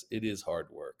 because it is hard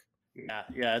work.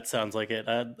 Yeah, it sounds like it.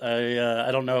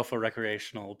 I don't know if a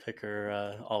recreational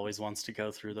picker always wants to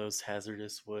go through those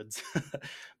hazardous woods,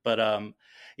 but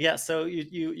yeah. So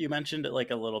you mentioned it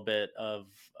like a little bit of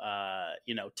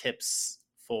tips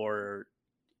for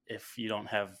if you don't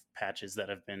have patches that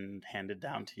have been handed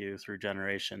down to you through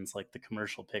generations, like the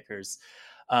commercial pickers.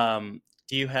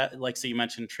 Do you have, like, so you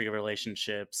mentioned tree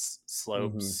relationships, Mm-hmm.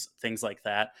 slopes, things like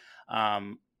that.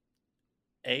 Um,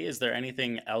 A, is there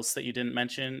anything else that you didn't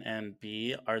mention? And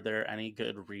B, are there any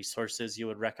good resources you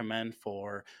would recommend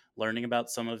for learning about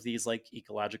some of these like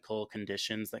ecological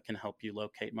conditions that can help you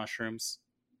locate mushrooms?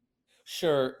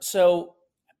 Sure. So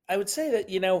I would say that,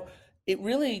 it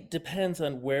really depends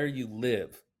on where you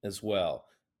live as well.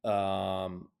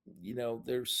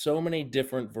 There's so many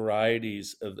different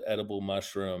varieties of edible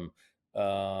mushroom.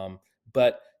 Um,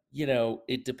 but,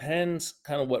 it depends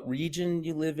kind of what region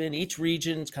you live in. Each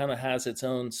region kind of has its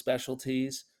own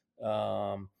specialties.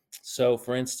 Um, so,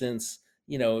 for instance,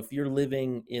 if you're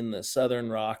living in the Southern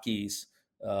Rockies,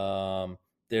 um,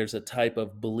 there's a type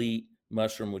of bolete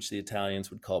mushroom, which the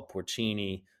Italians would call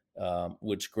porcini,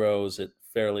 which grows at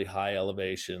fairly high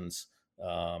elevations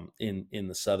in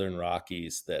the Southern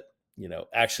Rockies, that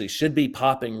actually should be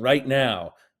popping right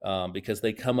now, because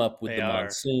they come up with They the are.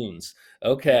 monsoons. Yeah,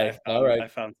 Okay, all right. I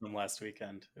found some last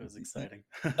weekend. It was exciting.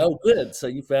 Oh, good. So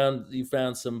you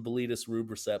found some Boletus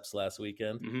rubriceps last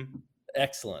weekend. Hmm.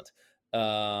 Excellent.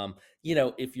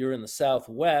 If you're in the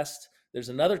Southwest, there's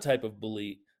another type of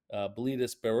bolete,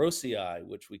 Boletus barosii,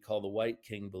 which we call the white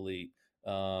king bolete.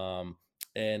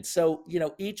 And so,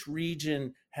 each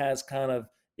region has kind of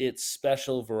its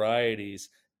special varieties,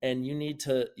 and you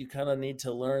kind of need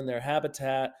to learn their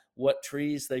habitat, what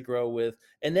trees they grow with.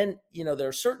 And then, there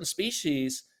are certain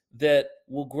species that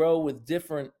will grow with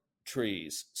different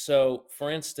trees. So,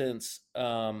 for instance,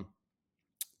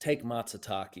 take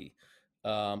matsutake.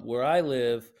 Where I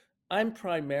live, I'm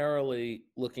primarily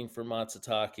looking for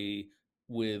matsutake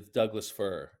with Douglas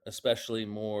fir, especially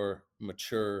more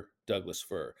mature Douglas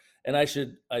fir. And I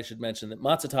should mention that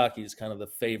matsutake is kind of the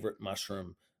favorite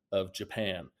mushroom of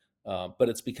Japan, but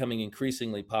it's becoming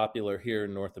increasingly popular here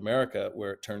in North America,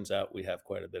 where it turns out we have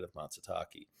quite a bit of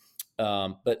matsutake.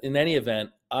 But in any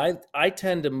event, I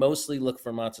tend to mostly look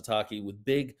for matsutake with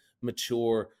big,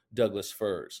 mature Douglas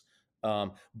firs.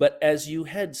 But as you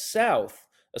head south,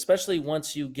 especially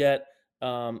once you get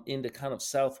into kind of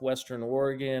southwestern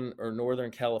Oregon or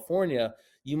northern California,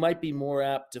 you might be more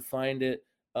apt to find it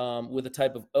with a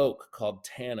type of oak called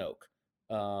tan oak.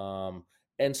 Um,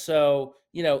 and so,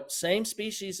 same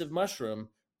species of mushroom,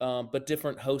 but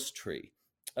different host tree.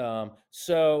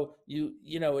 So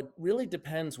it really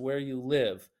depends where you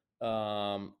live,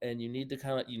 and you need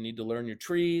to learn your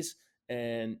trees,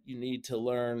 and you need to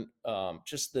learn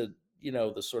just the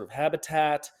sort of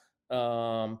habitat,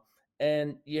 um,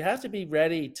 and you have to be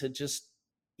ready to just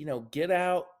get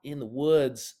out in the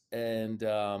woods and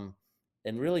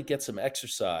really get some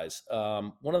exercise.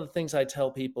 One of the things I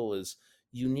tell people is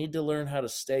you need to learn how to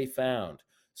stay found.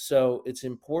 So it's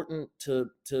important to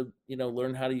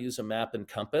learn how to use a map and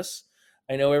compass.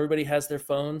 I know everybody has their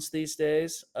phones these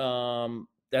days.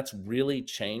 That's really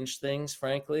changed things,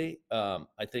 frankly.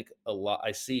 I think a lot.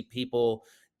 I see people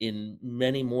in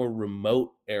many more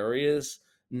remote areas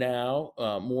now,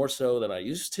 more so than I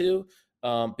used to,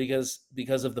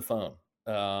 because of the phone.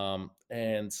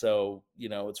 And so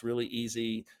it's really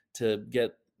easy to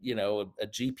get a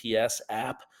GPS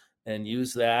app and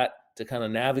use that to kind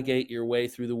of navigate your way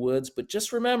through the woods. But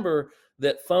just remember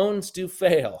that phones do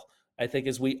fail. I think,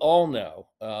 as we all know,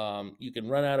 you can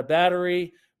run out of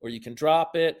battery, or you can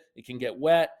drop it. It can get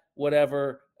wet,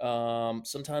 whatever.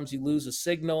 Sometimes you lose a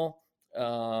signal.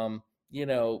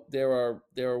 There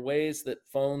are ways that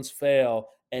phones fail,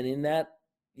 and in that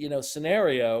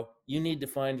scenario, you need to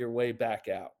find your way back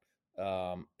out.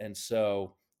 And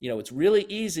so it's really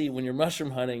easy when you're mushroom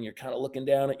hunting. You're kind of looking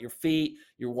down at your feet.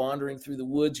 You're wandering through the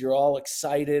woods. You're all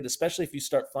excited, especially if you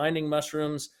start finding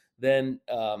mushrooms. Then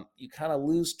you kind of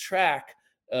lose track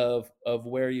of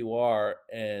where you are,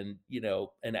 and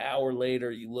an hour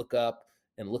later you look up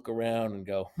and look around and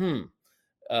go,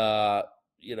 uh,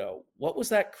 what was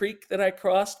that creek that I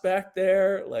crossed back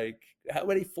there? Like, how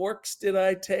many forks did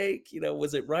I take?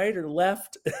 Was it right or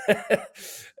left?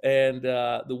 And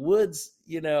the woods,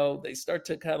 they start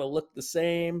to kind of look the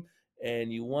same,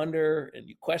 and you wonder and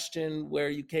you question where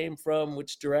you came from,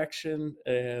 which direction.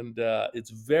 And it's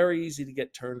very easy to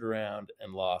get turned around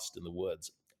and lost in the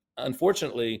woods.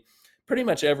 Unfortunately, pretty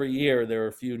much every year there are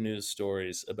a few news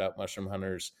stories about mushroom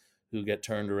hunters who get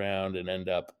turned around and end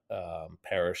up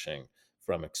perishing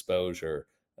from exposure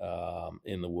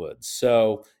in the woods.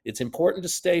 So it's important to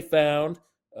stay found,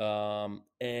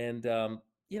 and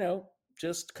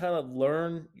just kind of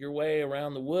learn your way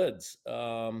around the woods.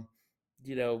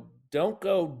 Don't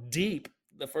go deep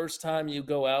the first time you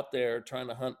go out there trying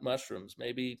to hunt mushrooms.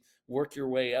 Maybe work your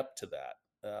way up to that.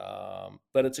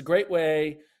 But it's a great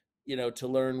way, to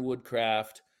learn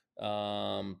woodcraft,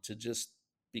 to just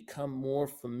become more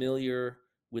familiar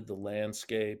with the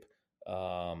landscape,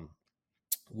 um,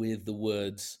 with the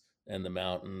woods and the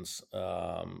mountains.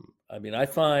 I mean, I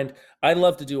find I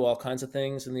love to do all kinds of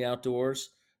things in the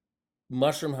outdoors.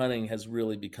 Mushroom hunting has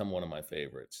really become one of my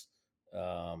favorites.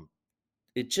 Um,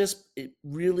 it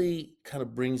really kind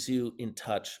of brings you in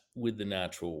touch with the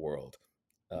natural world.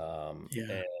 Yeah.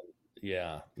 And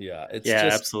yeah, it's Yeah,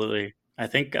 just absolutely. I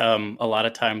think a lot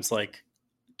of times, like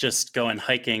just going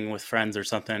hiking with friends or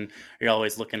something, you're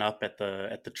always looking up at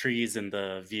the trees and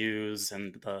the views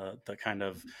and the kind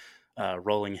of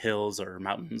rolling hills or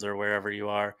mountains or wherever you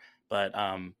are. But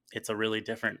it's a really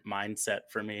different mindset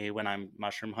for me when I'm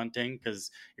mushroom hunting,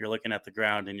 because you're looking at the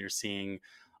ground and you're seeing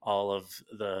all of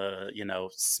the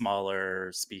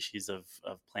smaller species of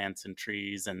plants and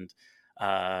trees,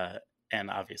 uh, and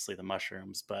obviously the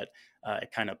mushrooms. But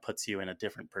it kind of puts you in a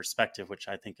different perspective, which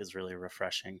I think is really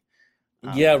refreshing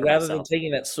yeah, for rather than myself.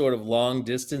 taking that sort of long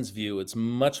distance view, it's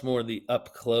much more the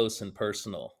up close and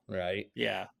personal, right?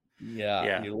 Yeah, Yeah,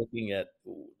 yeah, you're looking at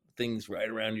things right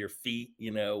around your feet.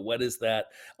 What is that?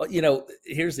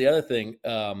 Here's the other thing.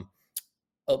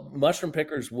 Mushroom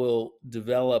pickers will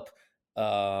develop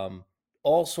um,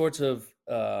 all sorts of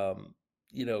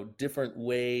different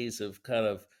ways of kind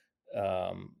of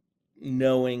um,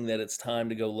 knowing that it's time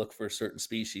to go look for a certain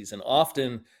species, and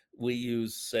often we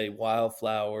use, say,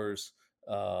 wildflowers,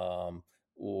 um,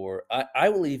 or I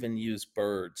will even use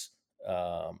birds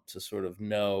to sort of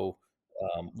know.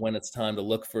 when it's time to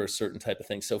look for a certain type of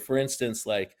thing. So, for instance,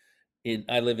 like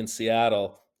I live in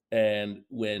Seattle, and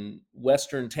when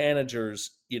Western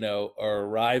tanagers, are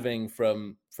arriving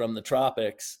from the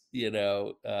tropics,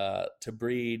 to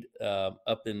breed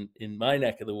up in my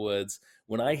neck of the woods,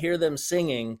 when I hear them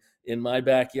singing in my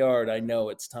backyard, I know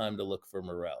it's time to look for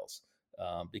morels,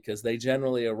 because they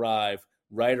generally arrive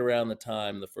right around the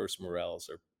time the first morels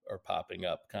are popping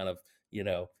up, kind of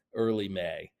early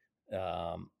May,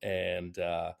 and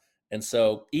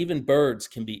so even birds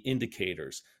can be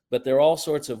indicators. But there are all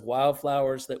sorts of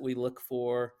wildflowers that we look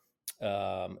for,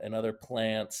 and other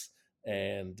plants,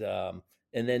 and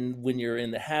then when you're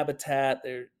in the habitat,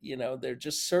 there are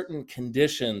just certain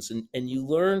conditions, and you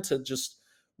learn to just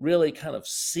really kind of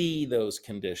see those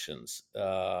conditions.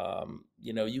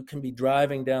 You can be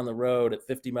driving down the road at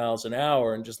 50 miles an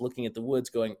hour and just looking at the woods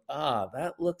going,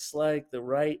 that looks like the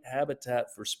right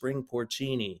habitat for spring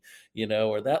porcini,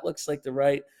 or that looks like the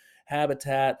right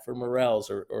habitat for morels,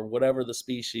 or whatever the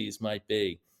species might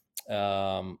be.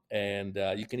 And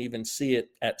you can even see it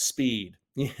at speed,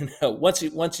 once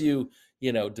you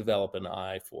develop an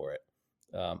eye for it.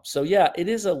 So yeah, it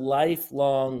is a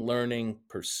lifelong learning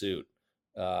pursuit.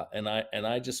 And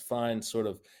I just find, sort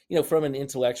of, from an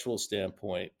intellectual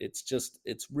standpoint,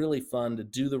 it's really fun to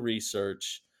do the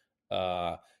research,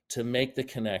 uh, to make the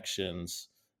connections,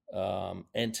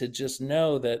 and to just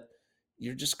know that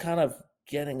you're just kind of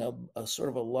getting a sort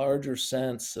of a larger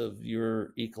sense of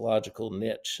your ecological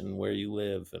niche and where you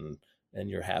live, and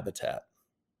your habitat.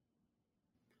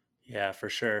 Yeah, for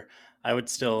sure. I would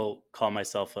still call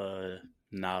myself a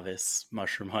novice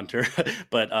mushroom hunter,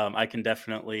 but I can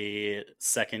definitely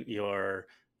second your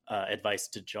advice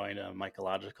to join a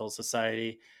mycological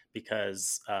society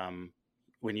because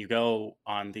when you go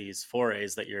on these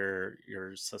forays that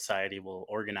your society will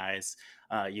organize,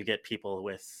 you get people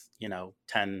with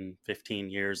 10, 15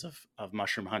 years of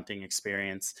mushroom hunting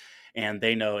experience, and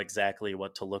they know exactly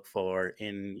what to look for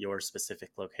in your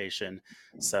specific location.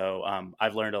 So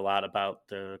I've learned a lot about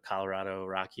the Colorado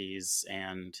Rockies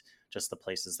and just the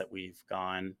places that we've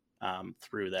gone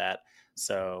through that.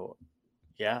 So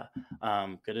yeah,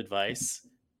 good advice.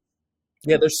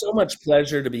 Yeah, there's so much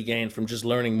pleasure to be gained from just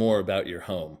learning more about your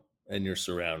home and your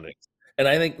surroundings. And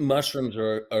I think mushrooms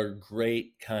are a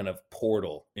great kind of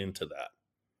portal into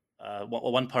that.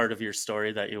 One part of your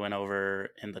story that you went over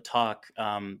in the talk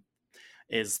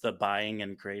is the buying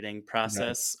and grading Right.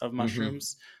 process of Hmm.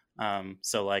 mushrooms.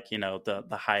 So like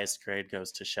the highest grade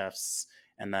goes to chefs,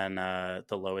 and then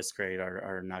the lowest grade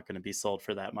are not going to be sold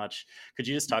for that much. Could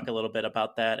you just talk a little bit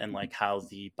about that and like how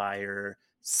the buyer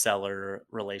seller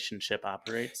relationship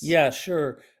operates? Yeah,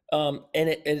 sure. And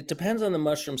it depends on the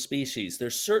mushroom species.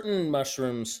 There's certain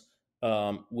mushrooms,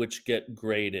 which get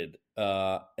graded,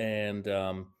 and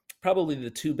probably the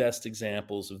two best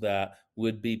examples of that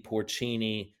would be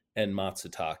porcini and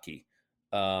matsutake,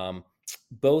 um,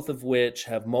 both of which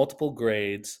have multiple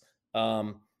grades.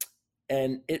 Um,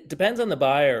 and it depends on the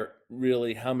buyer,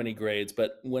 really, how many grades.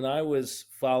 But when I was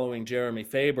following Jeremy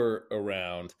Faber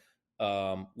around,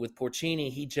 with Porcini,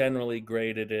 he generally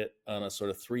graded it on a sort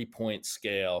of 3-point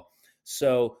scale.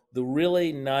 So the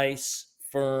really nice,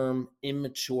 firm,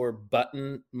 immature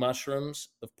button mushrooms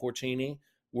of Porcini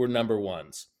were number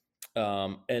ones.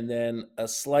 And then a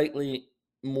slightly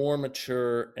more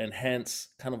mature and hence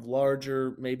kind of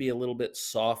larger, maybe a little bit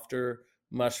softer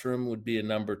mushroom would be a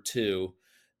number two.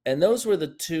 And those were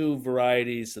the two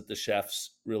varieties that the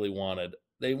chefs really wanted.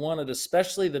 They wanted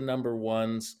especially the number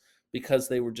ones because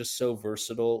they were just so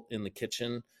versatile in the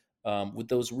kitchen, with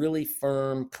those really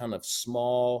firm, kind of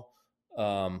small,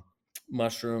 um,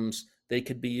 mushrooms. They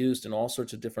could be used in all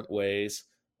sorts of different ways.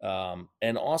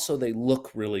 And also, they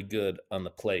look really good on the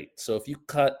plate. So if you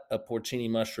cut a porcini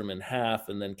mushroom in half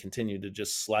and then continue to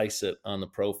just slice it on the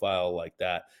profile like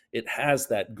that, it has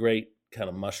that great kind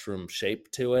of mushroom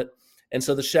shape to it. And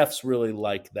so the chefs really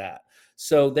like that.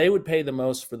 So they would pay the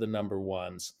most for the number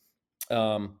ones.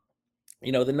 Um,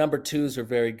 the number twos are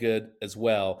very good as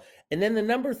well. And then the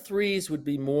number threes would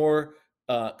be more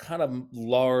kind of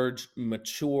large,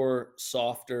 mature,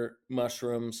 softer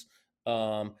mushrooms.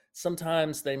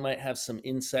 Sometimes they might have some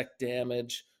insect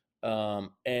damage.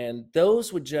 And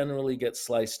those would generally get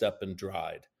sliced up and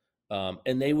dried.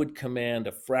 And they would command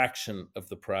a fraction of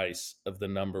the price of the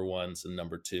number ones and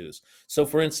number twos. So,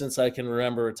 for instance, I can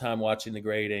remember a time watching the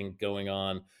grading going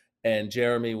on, and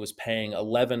Jeremy was paying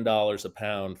 $11 a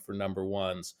pound for number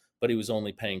ones, but he was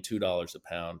only paying $2 a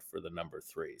pound for the number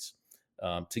threes,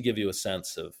 to give you a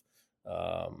sense of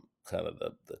kind of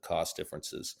the cost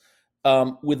differences.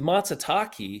 With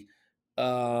matsutake,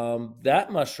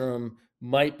 that mushroom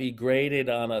might be graded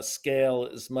on a scale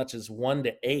as much as 1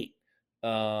 to 8.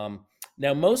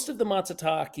 Now, most of the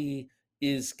matsutake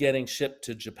is getting shipped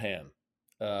to Japan,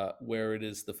 where it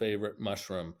is the favorite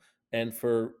mushroom. And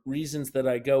for reasons that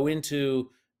I go into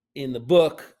in the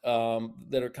book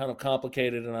that are kind of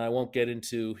complicated and I won't get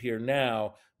into here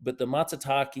now, but the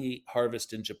matsutake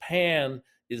harvest in Japan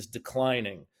is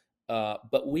declining.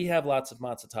 But we have lots of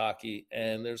matsutake,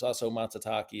 and there's also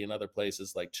matsutake in other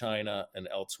places like China and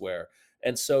elsewhere.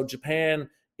 And so Japan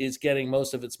is getting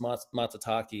most of its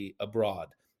matsutake abroad.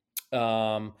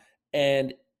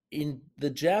 And in the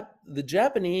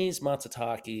Japanese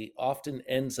matsutake often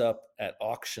ends up at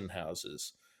auction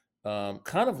houses,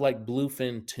 kind of like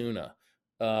bluefin tuna.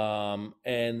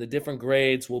 And the different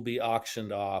grades will be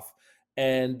auctioned off.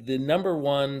 And the number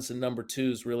ones and number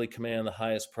twos really command the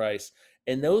highest price.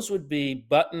 And those would be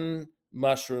button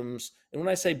mushrooms. And when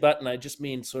I say button, I just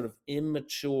mean sort of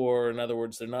immature. In other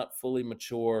words, they're not fully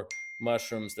mature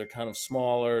mushrooms. They're kind of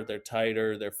smaller, they're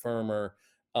tighter, they're firmer.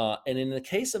 And in the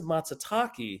case of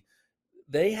matsutake,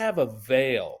 they have a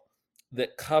veil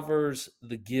that covers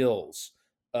the gills.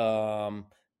 Um,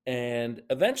 and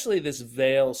eventually, this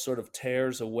veil sort of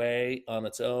tears away on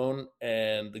its own,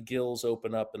 and the gills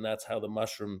open up, and that's how the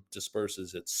mushroom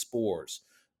disperses its spores.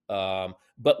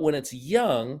 But when it's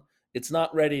young, it's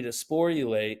not ready to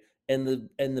sporulate, and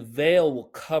the veil will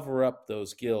cover up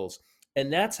those gills.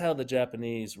 And that's how the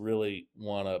Japanese really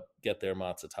want to get their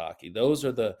matsutake. Those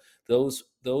are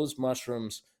those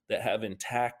mushrooms that have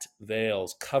intact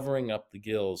veils covering up the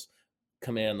gills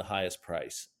command the highest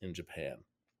price in Japan.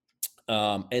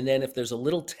 And then if there's a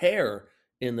little tear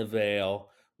in the veil,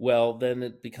 well, then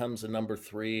it becomes a number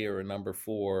 3 or a number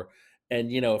 4.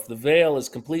 And if the veil is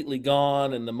completely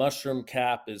gone and the mushroom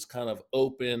cap is kind of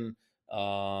open,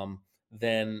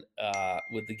 then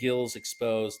with the gills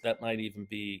exposed, that might even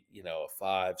be a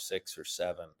 5, 6, or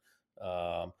 7.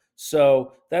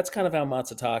 So that's kind of how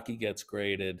matsutake gets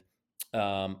graded.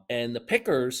 And the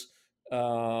pickers,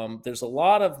 there's a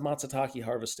lot of matsutake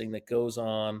harvesting that goes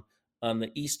on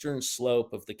the eastern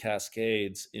slope of the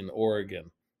Cascades in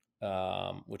Oregon,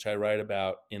 which I write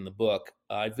about in the book.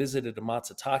 I visited a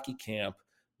matsutake camp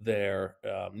there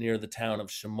near the town of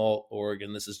Chemolt,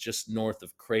 Oregon. This is just north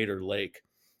of Crater Lake.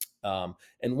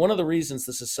 And one of the reasons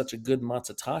this is such a good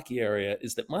matsutake area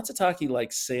is that matsutake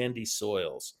likes sandy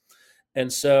soils.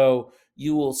 And so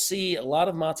you will see a lot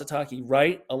of matsutake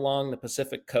right along the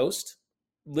Pacific coast,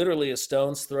 literally a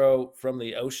stone's throw from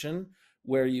the ocean,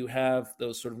 where you have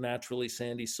those sort of naturally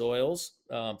sandy soils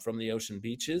from the ocean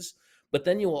beaches. But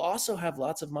then you will also have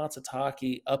lots of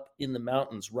matsutake up in the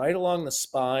mountains, right along the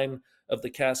spine of the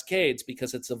Cascades,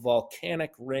 because it's a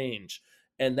volcanic range.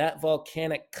 And that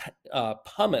volcanic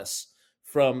pumice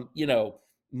from,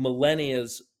 millennia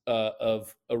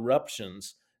of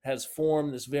eruptions has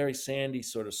formed this very sandy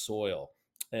sort of soil.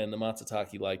 And the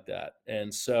matsutake like that.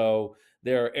 And so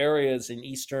there are areas in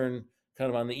kind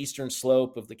of on the eastern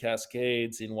slope of the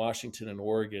Cascades in Washington and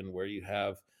Oregon, where you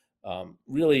have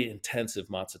really intensive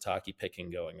matsutake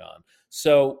picking going on.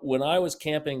 So when I was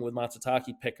camping with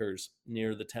matsutake pickers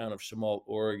near the town of Chemolt,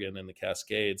 Oregon, in the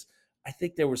Cascades, I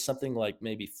think there was something like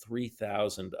maybe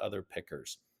 3,000 other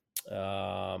pickers.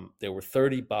 There were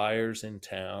 30 buyers in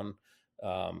town.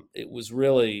 It was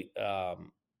really,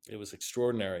 it was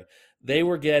extraordinary. They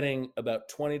were getting about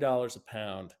 $20 a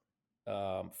pound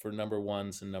for number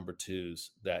ones and number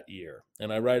twos that year.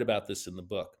 And I write about this in the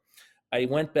book. I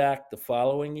went back the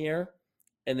following year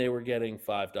and they were getting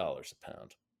 $5 a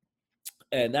pound.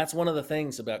 And that's one of the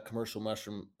things about commercial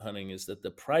mushroom hunting, is that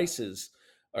the prices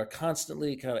are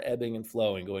constantly kind of ebbing and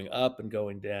flowing, going up and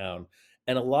going down.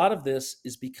 And a lot of this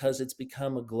is because it's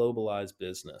become a globalized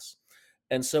business.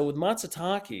 And so with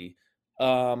matsutake,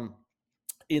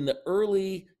 in the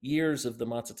early years of the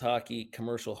matsutake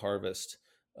commercial harvest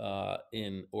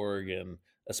in Oregon,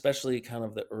 especially kind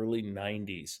of the early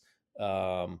 90s,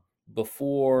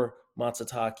 before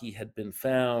matsutake had been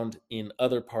found in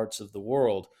other parts of the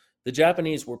world, the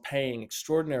Japanese were paying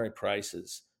extraordinary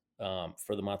prices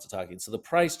for the matsutake. And so the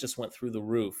price just went through the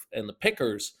roof. And the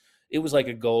pickers, it was like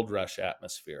a gold rush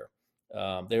atmosphere.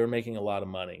 They were making a lot of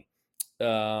money.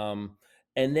 And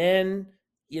then,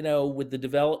 with the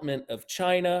development of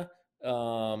China,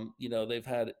 they've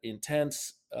had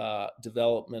intense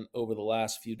development over the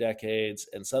last few decades.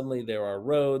 And suddenly there are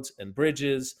roads and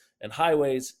bridges and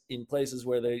highways in places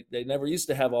where they never used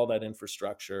to have all that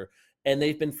infrastructure. And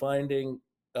they've been finding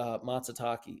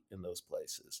matsutake in those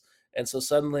places. And so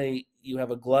suddenly you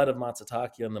have a glut of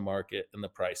matsutake on the market and the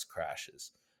price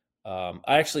crashes. I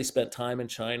actually spent time in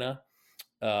China,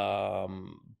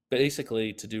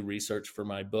 basically to do research for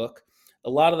my book.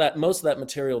 most of that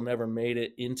material never made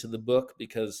it into the book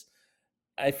because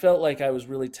I felt like I was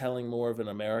really telling more of an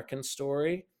American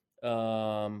story.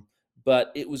 Um,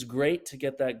 but it was great to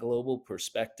get that global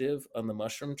perspective on the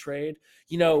mushroom trade.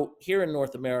 Here in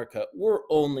North America, we're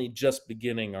only just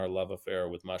beginning our love affair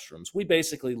with mushrooms. We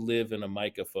basically live in a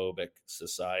mycophobic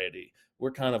society.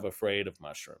 We're kind of afraid of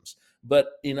mushrooms. But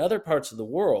in other parts of the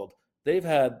world, they've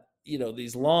had,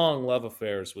 these long love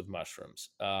affairs with mushrooms.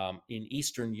 In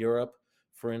Eastern Europe,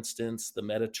 for instance, the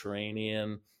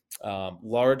Mediterranean,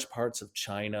 large parts of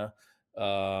China,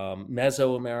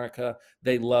 Mesoamerica,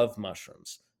 they love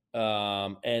mushrooms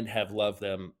and have loved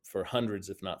them for hundreds,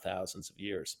 if not thousands of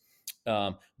years.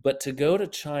 But to go to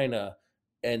China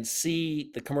and see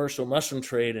the commercial mushroom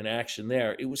trade in action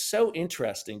there, it was so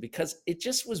interesting because it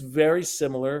just was very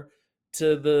similar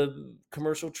to the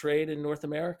commercial trade in North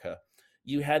America.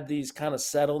 You had these kind of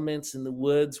settlements in the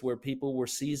woods where people were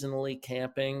seasonally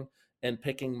camping and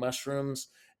picking mushrooms.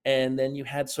 And then you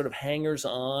had sort of hangers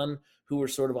on who were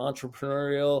sort of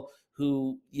entrepreneurial,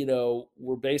 who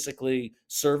were basically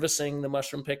servicing the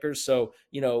mushroom pickers. So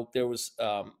there was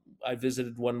I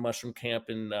visited one mushroom camp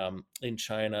in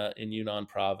China, in Yunnan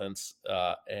province,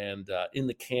 and in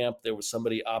the camp there was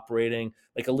somebody operating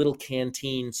like a little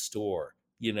canteen store.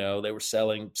 They were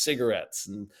selling cigarettes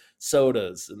and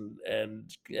sodas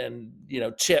and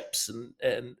chips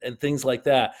and things like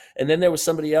that. And then there was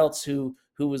somebody else who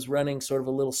was running sort of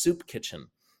a little soup kitchen.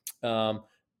 Um,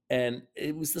 and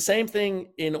it was the same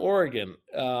thing in Oregon.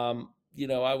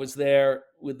 I was there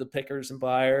with the pickers and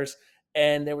buyers,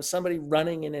 and there was somebody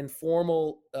running an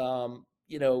informal,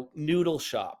 noodle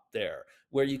shop there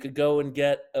where you could go and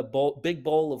get a big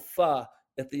bowl of pho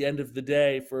at the end of the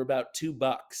day for about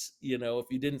 $2. If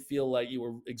you didn't feel like you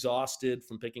were exhausted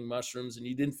from picking mushrooms and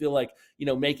you didn't feel like,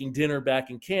 making dinner back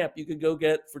in camp, you could go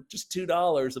get for just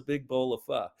 $2 a big bowl of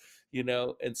pho.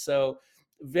 And so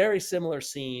very similar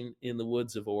scene in the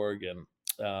woods of Oregon.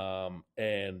 And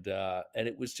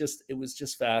it was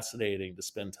just fascinating to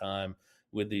spend time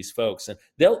with these folks, and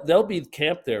they'll be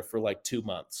camped there for like 2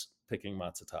 months picking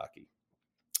matsutake,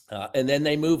 and then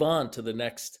they move on to the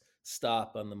next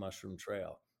stop on the mushroom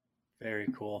trail. Very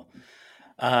cool.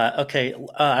 Okay,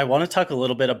 I want to talk a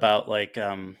little bit about like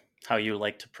how you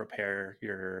like to prepare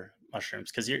your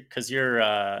mushrooms because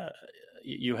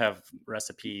you have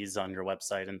recipes on your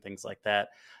website and things like that.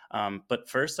 But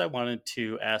first, I wanted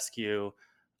to ask you.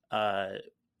 Uh,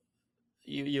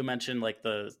 you mentioned like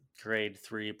the grade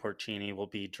 3 porcini will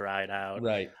be dried out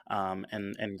Right.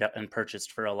 and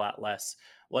purchased for a lot less.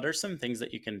 What are some things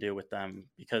that you can do with them?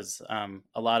 Because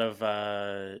a lot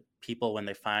of people, when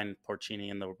they find porcini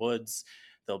in the woods,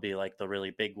 they'll be like the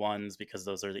really big ones because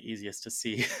those are the easiest to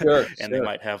see, Sure. and they Sure.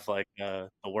 might have like the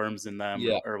worms in them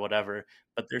Yeah. or whatever.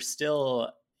 But they're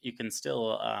still you can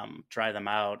still dry them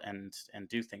out and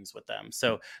do things with them.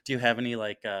 So do you have any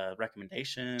like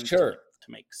recommendations to Sure. like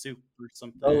to make soup or Oh, I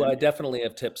something? definitely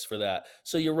have tips for that.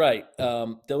 So you're right.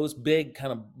 Those big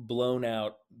kind of blown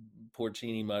out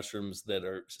porcini mushrooms that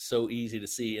are so easy to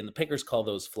see, and the pickers call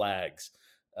those flags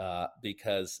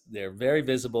because they're very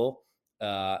visible.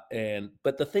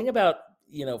 But the thing about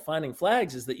finding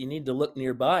flags is that you need to look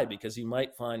nearby because you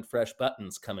might find fresh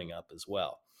buttons coming up as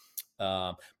well.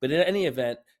 But in any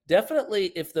event, definitely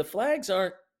if the flags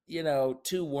aren't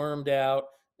too wormed out,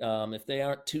 if they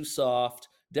aren't too soft,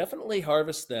 definitely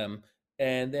harvest them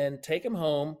and then take them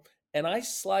home. And I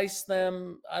slice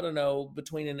them, I don't know,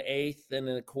 between an eighth and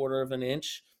a quarter of an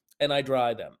inch, and I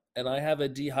dry them. And I have a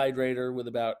dehydrator with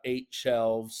about 8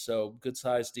 shelves, so good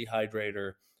sized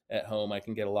dehydrator at home. I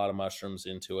can get a lot of mushrooms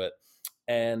into it.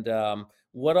 And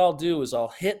what I'll do is I'll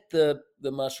hit the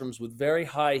mushrooms with very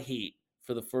high heat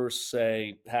for the first,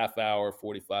 say, half hour,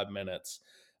 45 minutes.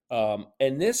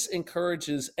 And this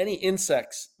encourages any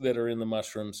insects that are in the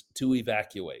mushrooms to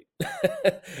evacuate.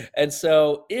 And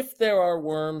so, if there are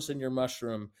worms in your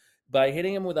mushroom, by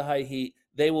hitting them with a high heat,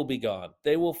 they will be gone.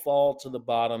 They will fall to the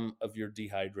bottom of your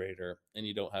dehydrator, and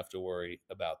you don't have to worry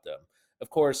about them. Of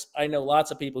course, I know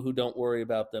lots of people who don't worry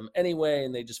about them anyway,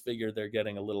 and they just figure they're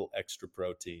getting a little extra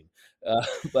protein. Uh,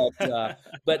 but uh,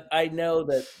 but I know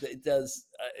that it does.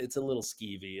 It's a little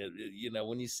skeevy.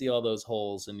 When you see all those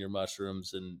holes in your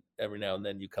mushrooms, and every now and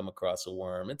then you come across a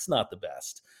worm, it's not the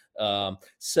best.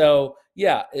 So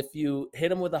yeah, if you hit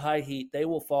them with a high heat, they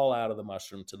will fall out of the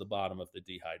mushroom to the bottom of the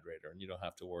dehydrator, and you don't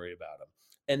have to worry about them.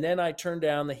 And then I turn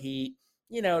down the heat,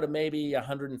 to maybe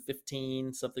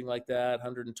 115, something like that,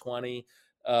 120,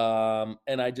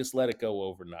 and I just let it go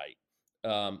overnight.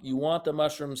 You want the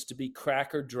mushrooms to be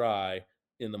cracker dry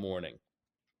in the morning.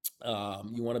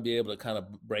 You want to be able to kind of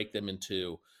break them in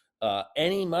two.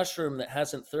 Any mushroom that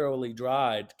hasn't thoroughly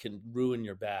dried can ruin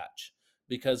your batch,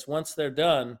 because once they're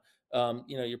done,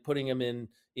 you're putting them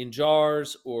in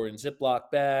jars or in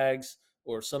Ziploc bags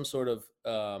or some sort of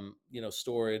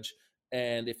storage.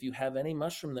 And if you have any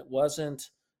mushroom that wasn't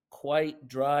quite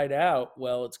dried out,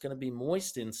 well, it's going to be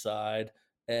moist inside,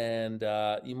 and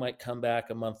you might come back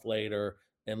a month later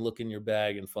and look in your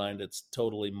bag and find it's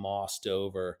totally mossed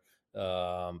over,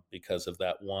 because of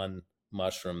that one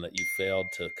mushroom that you failed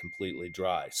to completely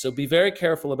dry. So be very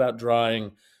careful about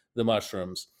drying the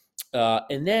mushrooms.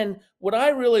 And then what I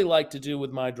really like to do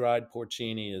with my dried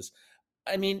porcini is,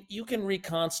 I mean, you can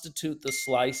reconstitute the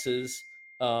slices,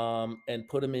 and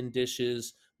put them in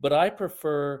dishes, but I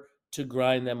prefer to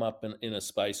grind them up in a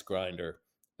spice grinder,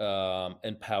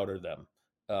 and powder them.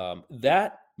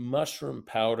 That mushroom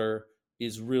powder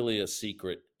is really a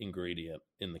secret ingredient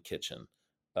in the kitchen.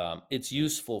 It's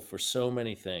useful for so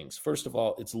many things. First of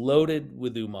all, it's loaded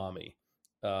with umami.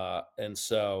 And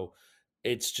so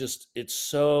it's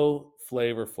so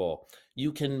flavorful.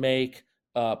 You can make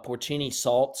porcini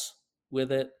salts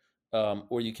with it,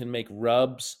 or you can make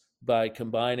rubs by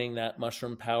combining that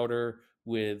mushroom powder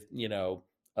with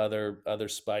other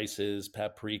spices,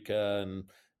 paprika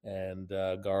and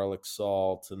garlic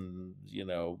salt, and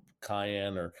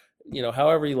cayenne, or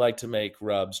however you like to make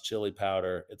rubs, chili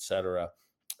powder, etc.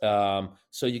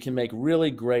 So you can make really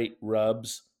great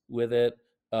rubs with it,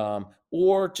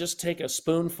 or just take a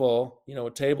spoonful, a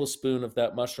tablespoon of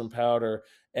that mushroom powder,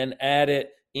 and add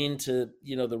it into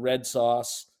the red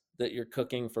sauce that you're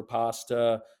cooking for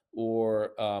pasta,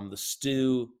 or the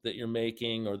stew that you're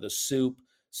making, or the soup.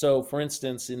 So, for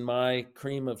instance, in my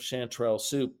cream of chanterelle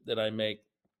soup that I make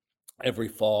every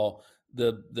fall,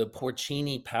 the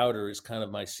porcini powder is kind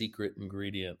of my secret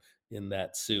ingredient in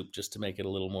that soup, just to make it a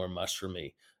little more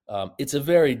mushroomy. It's a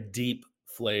very deep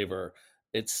flavor.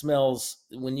 It smells,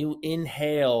 when you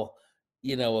inhale,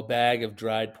 a bag of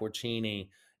dried porcini,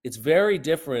 it's very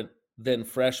different than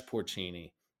fresh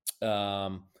porcini.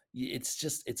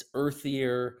 It's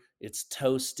earthier, it's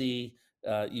toasty.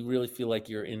 You really feel like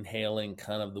you're inhaling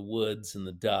kind of the woods and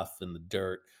the duff and the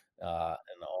dirt, and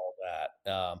all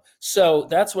that. So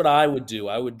that's what I would do.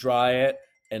 I would dry it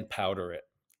and powder it,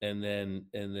 and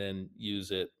then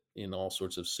use it in all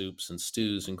sorts of soups and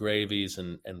stews and gravies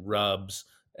and rubs,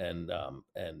 and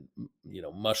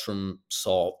mushroom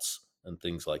salts and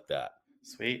things like that.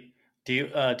 Sweet. Do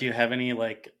you have any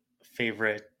like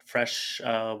favorite fresh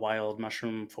wild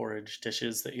mushroom forage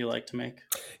dishes that you like to make?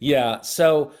 Yeah.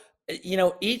 So,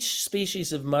 each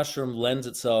species of mushroom lends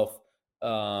itself,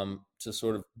 to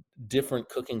sort of different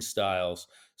cooking styles.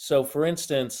 So, for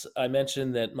instance, I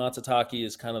mentioned that matsutake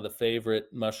is kind of the favorite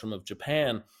mushroom of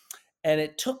Japan. And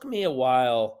it took me a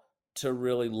while to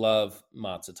really love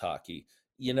matsutake.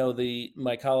 The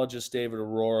mycologist David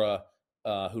Aurora,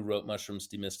 who wrote Mushrooms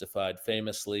Demystified,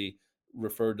 famously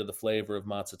referred to the flavor of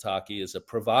matsutake as a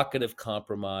provocative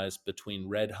compromise between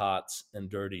red hots and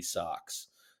dirty socks.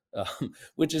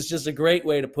 Which is just a great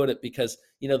way to put it, because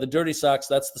the dirty socks,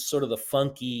 that's the sort of the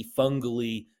funky,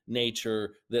 fungally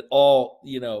nature that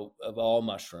of all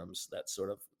mushrooms, that sort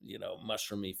of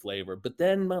mushroomy flavor. But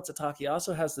then matsutake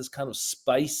also has this kind of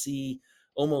spicy,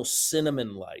 almost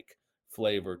cinnamon like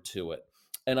flavor to it,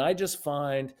 and I just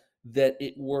find that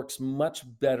it works much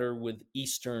better with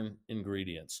Eastern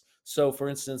ingredients. So, for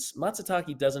instance,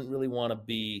 matsutake doesn't really want to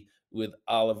be with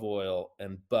olive oil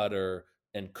and butter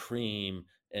and cream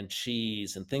and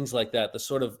cheese and things like that, the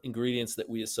sort of ingredients that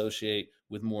we associate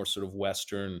with more sort of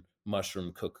Western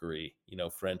mushroom cookery,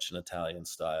 French and Italian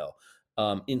style.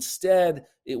 Instead,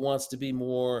 it wants to be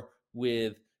more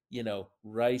with,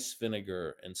 rice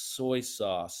vinegar and soy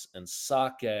sauce and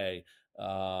sake,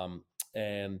 um,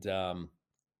 and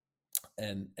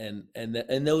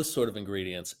and those sort of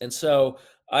ingredients. And so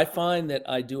I find that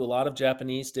I do a lot of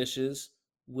Japanese dishes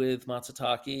with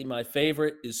matsutake. My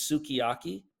favorite is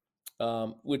sukiyaki,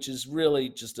 which is really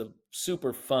just a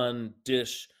super fun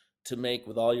dish to make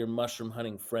with all your mushroom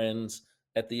hunting friends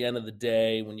at the end of the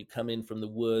day, when you come in from the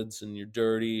woods and you're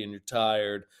dirty and you're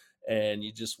tired and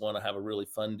you just want to have a really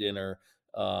fun dinner.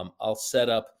 I'll set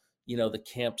up, the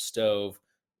camp stove.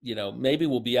 Maybe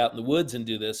we'll be out in the woods and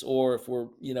do this, or if we're,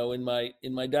 in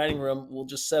my dining room, we'll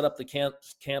just set up the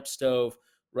camp stove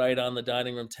right on the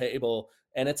dining room table,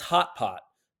 and it's hot pot.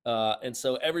 And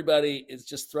so everybody is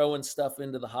just throwing stuff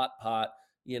into the hot pot,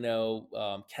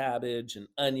 cabbage and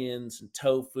onions and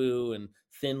tofu and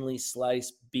thinly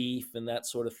sliced beef and that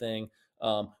sort of thing.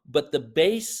 But the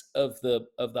base of the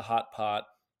hot pot,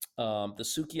 the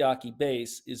sukiyaki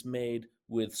base, is made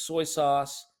with soy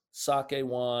sauce, sake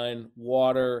wine,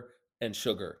 water, and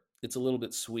sugar. It's a little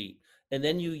bit sweet. and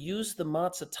then you use the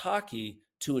matzatake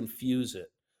to infuse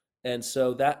it. And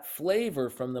so that flavor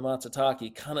from the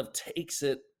matzatake kind of takes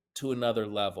it to another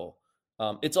level.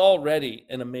 It's already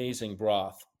an amazing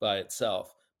broth by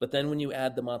itself, but then when you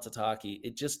add the matzatake,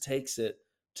 it just takes it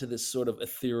to this sort of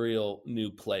ethereal new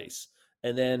place.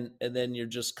 And then you're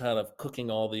just kind of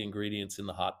cooking all the ingredients in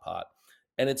the hot pot,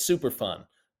 and it's super fun.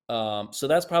 So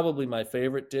that's probably my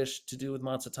favorite dish to do with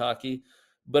matzatake.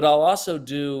 But I'll also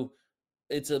do,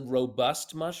 it's a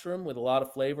robust mushroom with a lot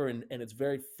of flavor, and it's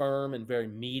very firm and very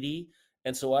meaty.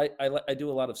 And so I do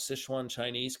a lot of Sichuan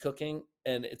Chinese cooking,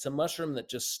 and it's a mushroom that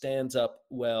just stands up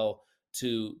well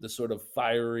to the sort of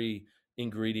fiery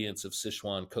ingredients of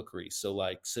Sichuan cookery. So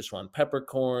like Sichuan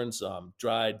peppercorns,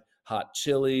 dried hot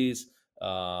chilies,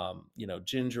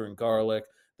 ginger and garlic,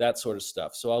 that sort of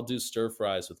stuff. So I'll do stir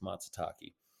fries with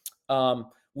matzatake.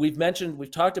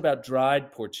 We've talked about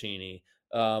dried porcini.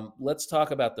 Let's talk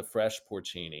about the fresh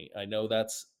porcini. I know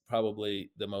that's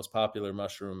probably the most popular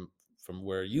mushroom from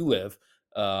where you live.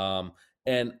 Um,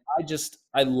 and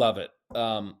I love it.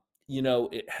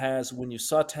 It has, when you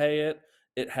saute it,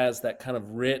 it has that kind of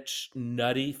rich,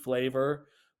 nutty flavor,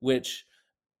 which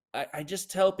I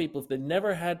just tell people if they've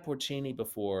never had porcini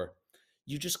before,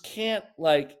 you just can't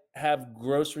like have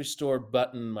grocery store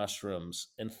button mushrooms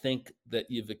and think that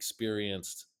you've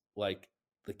experienced like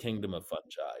the kingdom of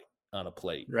fungi on a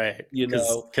plate. Right, You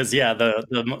know, because yeah,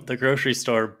 the grocery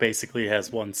store basically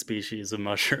has one species of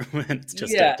mushroom, and it's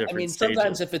just Yeah, at I different mean,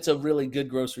 sometimes stages. if it's a really good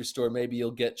grocery store, maybe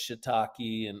you'll get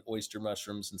shiitake and oyster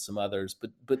mushrooms and some others,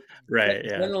 but Right,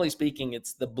 yeah. generally speaking,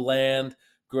 it's the bland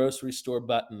grocery store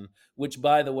button, which,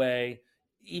 by the way,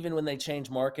 even when they change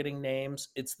marketing names,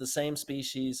 it's the same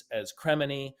species as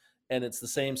cremini, and it's the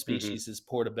same Hmm. species as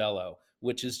portobello,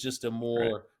 which is just a Right.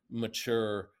 more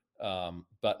mature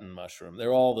button mushroom.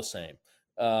 They're all the same.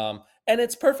 And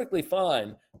it's perfectly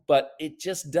fine, but it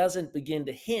just doesn't begin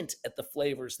to hint at the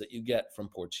flavors that you get from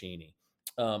porcini.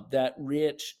 That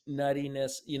rich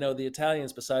nuttiness, the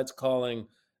Italians, besides calling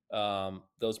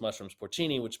those mushrooms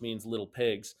porcini, which means little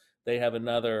pigs, they have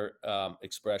another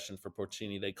expression for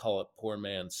porcini. They call it poor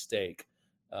man's steak,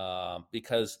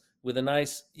 because with a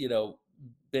nice,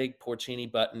 big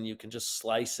porcini button, you can just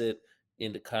slice it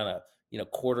into kind of,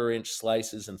 quarter-inch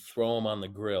slices and throw them on the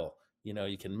grill.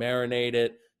 You can marinate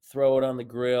it, throw it on the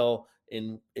grill,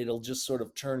 and it'll just sort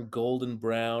of turn golden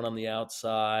brown on the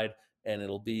outside, and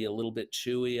it'll be a little bit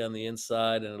chewy on the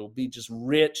inside, and it'll be just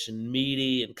rich and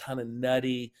meaty and kind of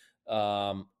nutty.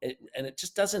 And it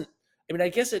just doesn't. I mean, I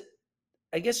guess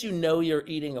you're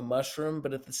eating a mushroom,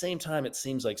 but at the same time, it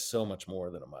seems like so much more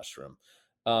than a mushroom.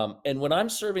 And when I'm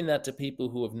serving that to people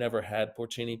who have never had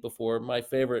porcini before, my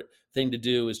favorite thing to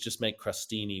do is just make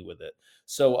crostini with it.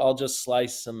 So I'll just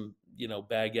slice some,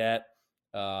 baguette,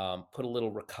 put a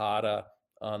little ricotta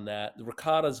on that. The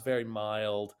ricotta is very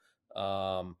mild,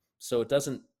 so it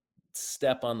doesn't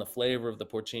step on the flavor of the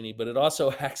porcini, but it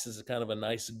also acts as a kind of a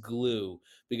nice glue,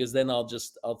 because then I'll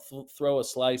throw a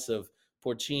slice of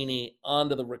porcini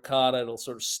onto the ricotta. It'll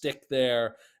sort of stick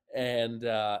there, and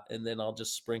then I'll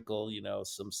just sprinkle,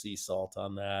 some sea salt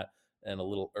on that and a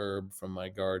little herb from my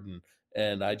garden,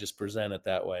 and I just present it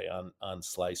that way on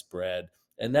sliced bread,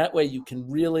 and that way you can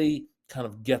really kind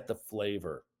of get the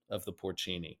flavor of the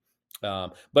porcini.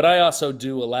 But I also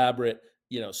do elaborate,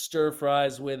 stir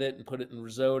fries with it and put it in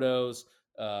risottos,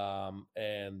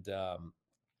 and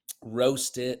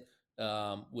roast it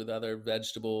with other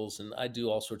vegetables, and I do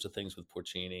all sorts of things with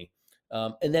porcini.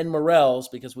 And then morels,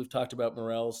 because we've talked about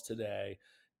morels today.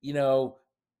 You know,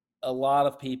 a lot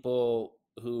of people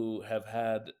who have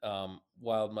had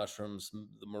wild mushrooms,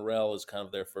 the morel is kind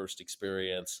of their first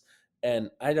experience.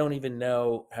 And I don't even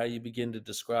know how you begin to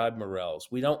describe morels.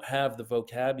 We don't have the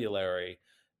vocabulary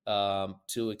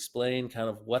to explain kind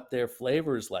of what their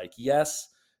flavor is like. Yes,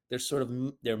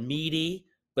 they're meaty,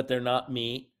 but they're not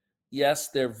meat. Yes,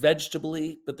 they're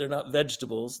vegetably, but they're not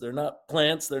vegetables. They're not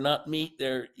plants. They're not meat.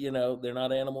 They're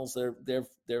not animals. They're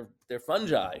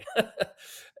fungi,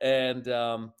 and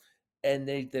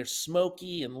they're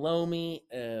smoky and loamy,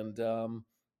 and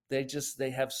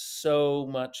they have so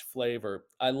much flavor.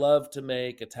 I love to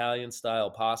make Italian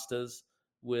style pastas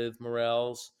with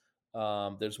morels.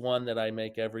 There's one that I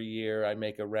make every year. I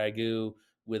make a ragu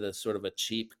with a sort of a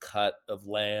cheap cut of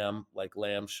lamb, like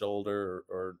lamb shoulder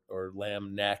or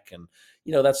lamb neck, and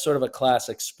that's sort of a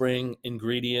classic spring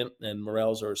ingredient. And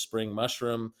morels are a spring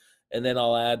mushroom, and then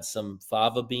I'll add some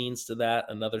fava beans to that,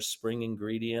 another spring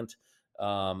ingredient.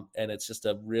 And it's just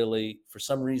a really, for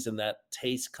some reason, that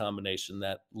taste combination,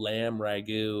 that lamb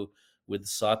ragu with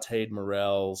sauteed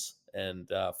morels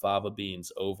and fava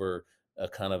beans over a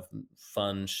kind of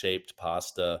fun shaped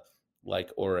pasta,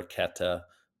 like orecchietta,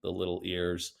 the little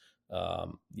ears.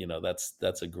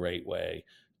 That's a great way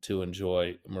to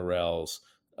enjoy morels.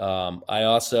 I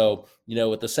also,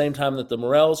 at the same time that the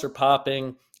morels are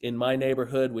popping in my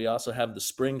neighborhood, we also have the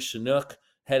spring Chinook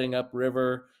heading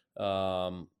upriver,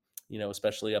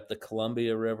 especially up the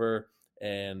Columbia River.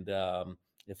 And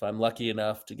if I'm lucky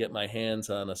enough to get my hands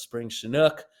on a spring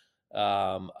Chinook,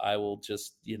 I will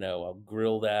just, I'll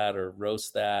grill that or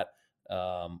roast that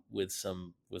with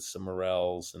some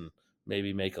morels, and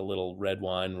maybe make a little red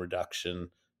wine reduction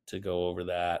to go over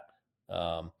that.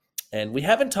 Um, and we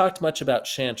haven't talked much about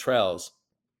chanterelles,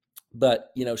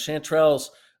 but chanterelles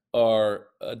are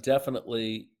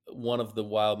definitely one of the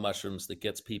wild mushrooms that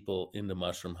gets people into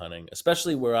mushroom hunting,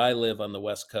 especially where I live on the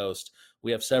West Coast.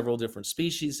 We have several different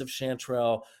species of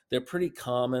chanterelle. They're pretty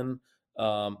common.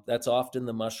 That's often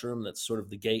the mushroom that's sort of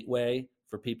the gateway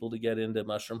for people to get into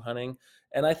mushroom hunting.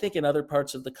 And I think in other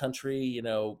parts of the country,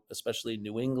 especially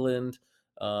New England,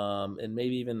 and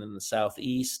maybe even in the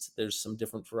Southeast, there's some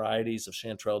different varieties of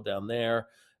chanterelle down there.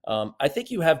 I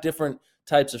think you have different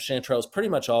types of chanterelles pretty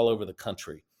much all over the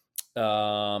country.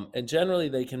 And generally,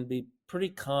 they can be pretty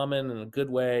common in a good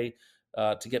way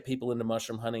to get people into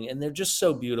mushroom hunting. And they're just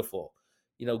so beautiful,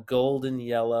 golden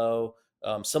yellow.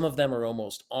 Some of them are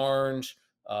almost orange.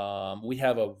 We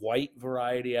have a white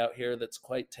variety out here that's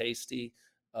quite tasty.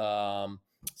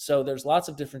 So there's lots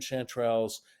of different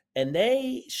chanterelles. And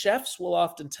chefs will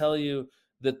often tell you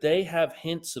that they have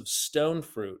hints of stone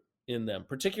fruit in them,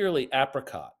 particularly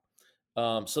apricot.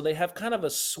 So they have kind of a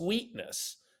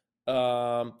sweetness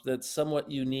that's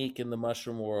somewhat unique in the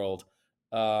mushroom world.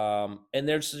 And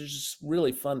they're just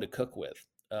really fun to cook with.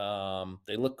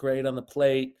 They look great on the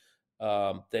plate.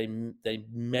 They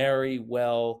marry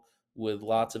well with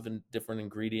lots of different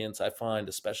ingredients. I find,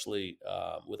 especially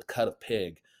with a cut of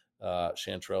pig,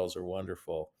 chanterelles are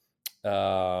wonderful.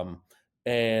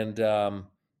 And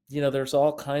there's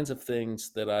all kinds of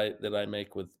things that I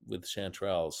make with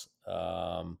chanterelles.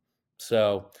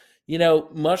 So,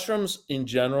 mushrooms in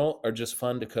general are just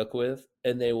fun to cook with,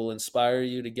 and they will inspire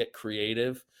you to get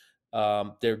creative.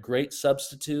 They're great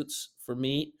substitutes for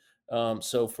meat.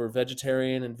 So for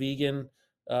vegetarian and vegan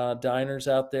diners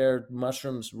out there,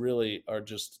 mushrooms really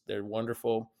they're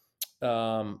wonderful.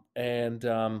 And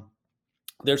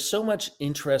there's so much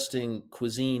interesting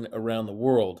cuisine around the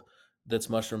world that's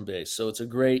mushroom based. So it's a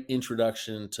great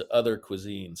introduction to other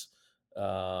cuisines.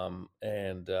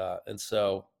 And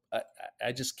so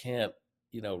I just can't,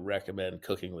 recommend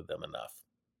cooking with them enough.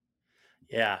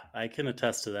 Yeah, I can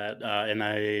attest to that. And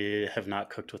I have not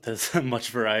cooked with as much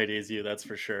variety as you, that's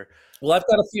for sure. Well, I've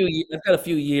got a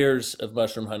few years of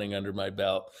mushroom hunting under my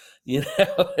belt, and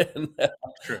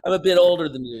True. I'm a bit older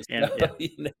than you, And yeah,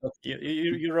 so,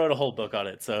 you wrote a whole book on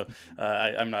it, so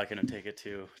I'm not going to take it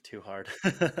too hard.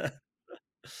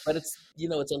 but it's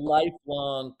a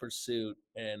lifelong pursuit.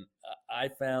 And I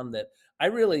found that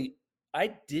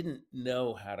I didn't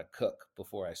know how to cook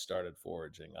before I started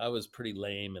foraging. I was pretty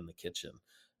lame in the kitchen.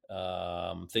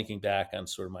 Thinking back on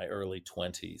sort of my early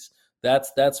 20s,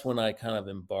 that's when I kind of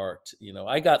embarked.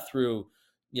 I got through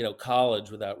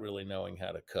college without really knowing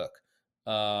how to cook.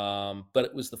 But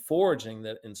it was the foraging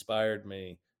that inspired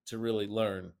me to really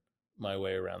learn my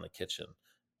way around the kitchen.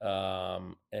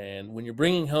 And when you're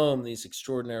bringing home these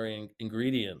extraordinary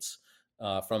ingredients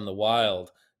from the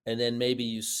wild, and then maybe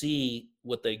you see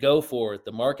what they go for at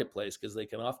the marketplace, because they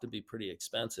can often be pretty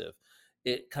expensive,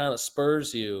 it kind of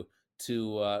spurs you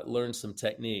to learn some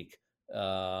technique,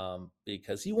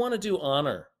 because you want to do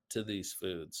honor to these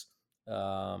foods.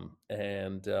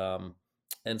 And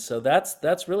so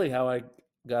that's really how I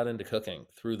got into cooking,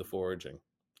 through the foraging.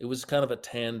 It was kind of a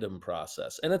tandem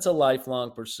process, and it's a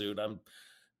lifelong pursuit.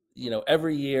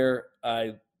 Every year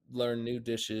I learn new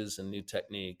dishes and new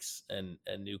techniques and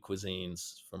new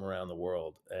cuisines from around the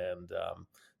world. And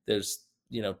there's,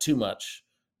 too much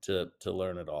to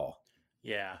learn it all.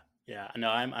 Yeah, yeah. No,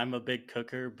 I'm a big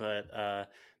cooker, but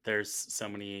there's so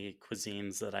many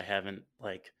cuisines that I haven't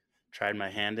like tried my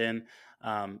hand in.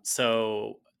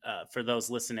 So for those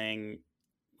listening,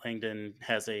 Langdon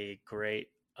has a great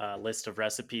list of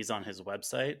recipes on his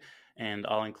website, and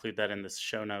I'll include that in the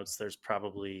show notes. There's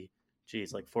probably,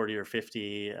 geez, like 40 or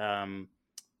 50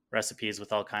 recipes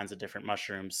with all kinds of different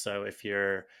mushrooms. So if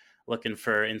you're looking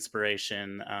for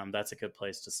inspiration, that's a good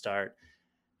place to start.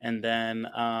 And then,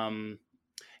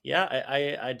 yeah,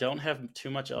 I don't have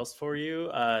too much else for you.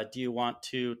 Do you want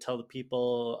to tell the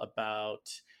people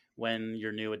about when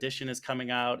your new edition is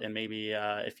coming out? And maybe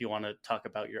if you want to talk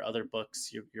about your other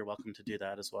books, you're welcome to do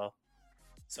that as well.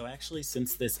 So, actually,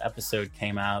 since this episode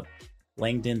came out,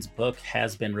 Langdon's book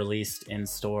has been released in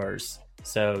stores,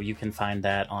 so you can find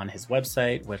that on his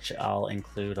website, which I'll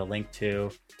include a link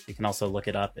to. You can also look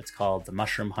it up. It's called The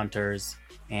Mushroom Hunters,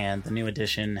 and the new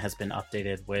edition has been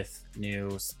updated with new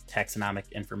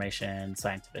taxonomic information,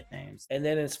 scientific names. And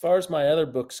then as far as my other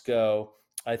books go,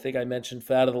 I think I mentioned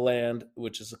Fat of the Land,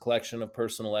 which is a collection of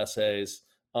personal essays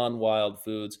on wild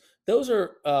foods. Those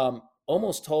are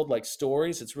almost told like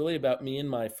stories. It's really about me and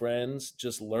my friends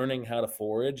just learning how to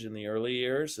forage in the early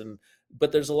years.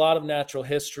 But there's a lot of natural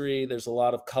history. There's a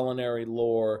lot of culinary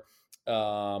lore.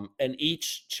 And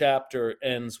each chapter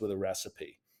ends with a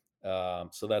recipe.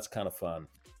 So that's kind of fun.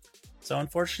 So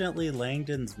unfortunately,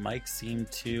 Langdon's mic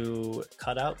seemed to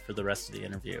cut out for the rest of the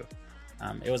interview.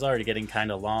 It was already getting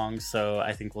kind of long, so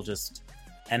I think we'll just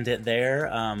end it there.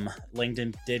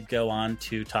 Langdon did go on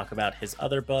to talk about his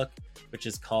other book, which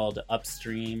is called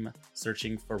Upstream,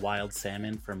 Searching for Wild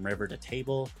Salmon from River to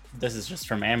Table. This is just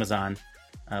from Amazon.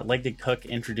 Langdon Cook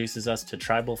introduces us to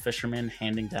tribal fishermen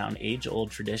handing down age-old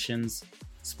traditions,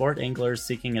 sport anglers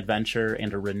seeking adventure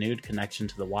and a renewed connection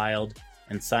to the wild,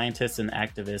 and scientists and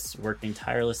activists working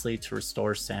tirelessly to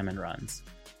restore salmon runs.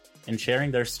 In sharing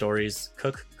their stories,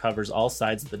 Cook covers all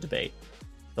sides of the debate: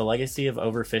 the legacy of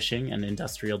overfishing and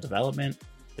industrial development,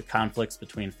 the conflicts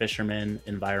between fishermen,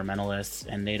 environmentalists,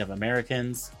 and Native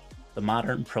Americans, the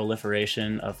modern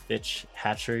proliferation of fish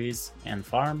hatcheries and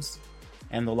farms,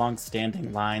 and the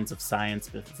long-standing lines of science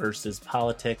versus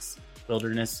politics,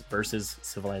 wilderness versus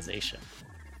civilization.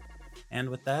 And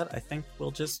with that, I think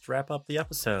we'll just wrap up the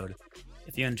episode.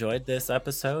 If you enjoyed this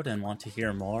episode and want to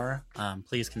hear more,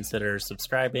 please consider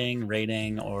subscribing,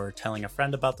 rating, or telling a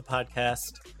friend about the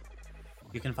podcast.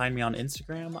 You can find me on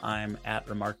Instagram. I'm at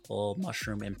Remarkable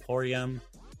Mushroom Emporium,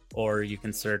 or you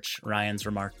can search Ryan's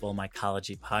Remarkable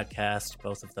Mycology Podcast.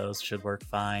 Both of those should work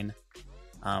fine.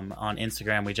 On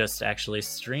Instagram, we just actually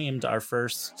streamed our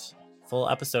first full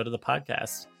episode of the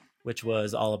podcast, which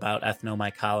was all about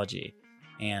ethnomycology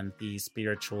and the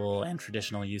spiritual and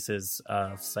traditional uses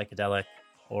of psychedelic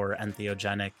or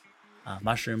entheogenic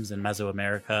mushrooms in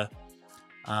Mesoamerica.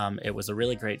 It was a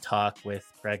really great talk with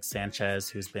Greg Sanchez,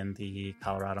 who's been the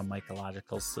Colorado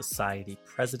Mycological Society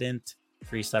president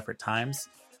 3 separate times.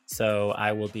 So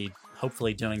I will be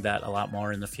hopefully doing that a lot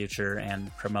more in the future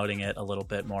and promoting it a little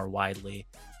bit more widely.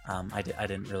 I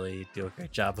didn't really do a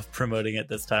great job of promoting it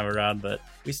this time around, but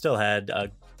we still had a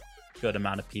good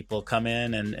amount of people come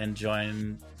in and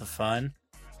join the fun.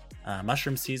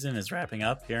 Mushroom season is wrapping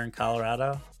up here in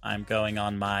Colorado. I'm going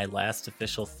on my last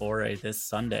official foray this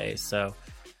Sunday, so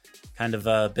kind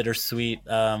of bittersweet,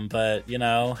 but you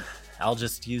know, I'll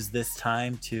just use this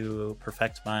time to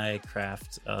perfect my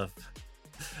craft of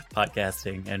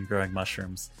podcasting and growing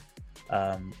mushrooms.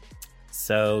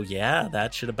 So yeah,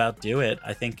 that should about do it.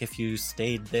 I think if you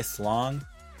stayed this long,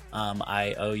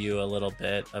 I owe you a little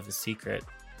bit of a secret.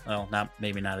 Well,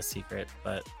 maybe not a secret,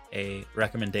 but a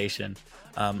recommendation.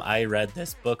 I read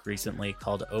this book recently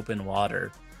called Open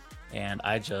Water, and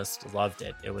I just loved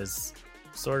it. It was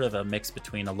sort of a mix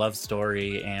between a love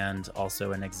story and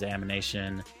also an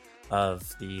examination of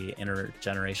the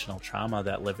intergenerational trauma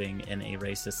that living in a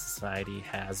racist society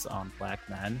has on Black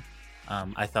men.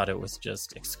 I thought it was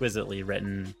just exquisitely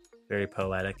written, very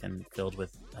poetic, and filled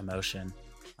with emotion.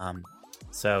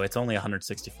 So it's only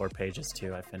 164 pages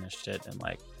too. I finished it in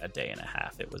like a day and a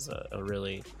half. It was a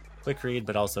really quick read,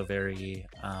 but also very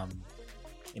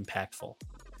impactful.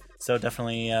 So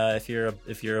definitely, if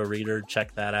you're a reader,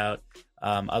 check that out.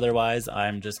 Otherwise,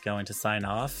 I'm just going to sign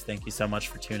off. Thank you so much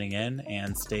for tuning in,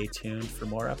 and stay tuned for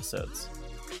more episodes.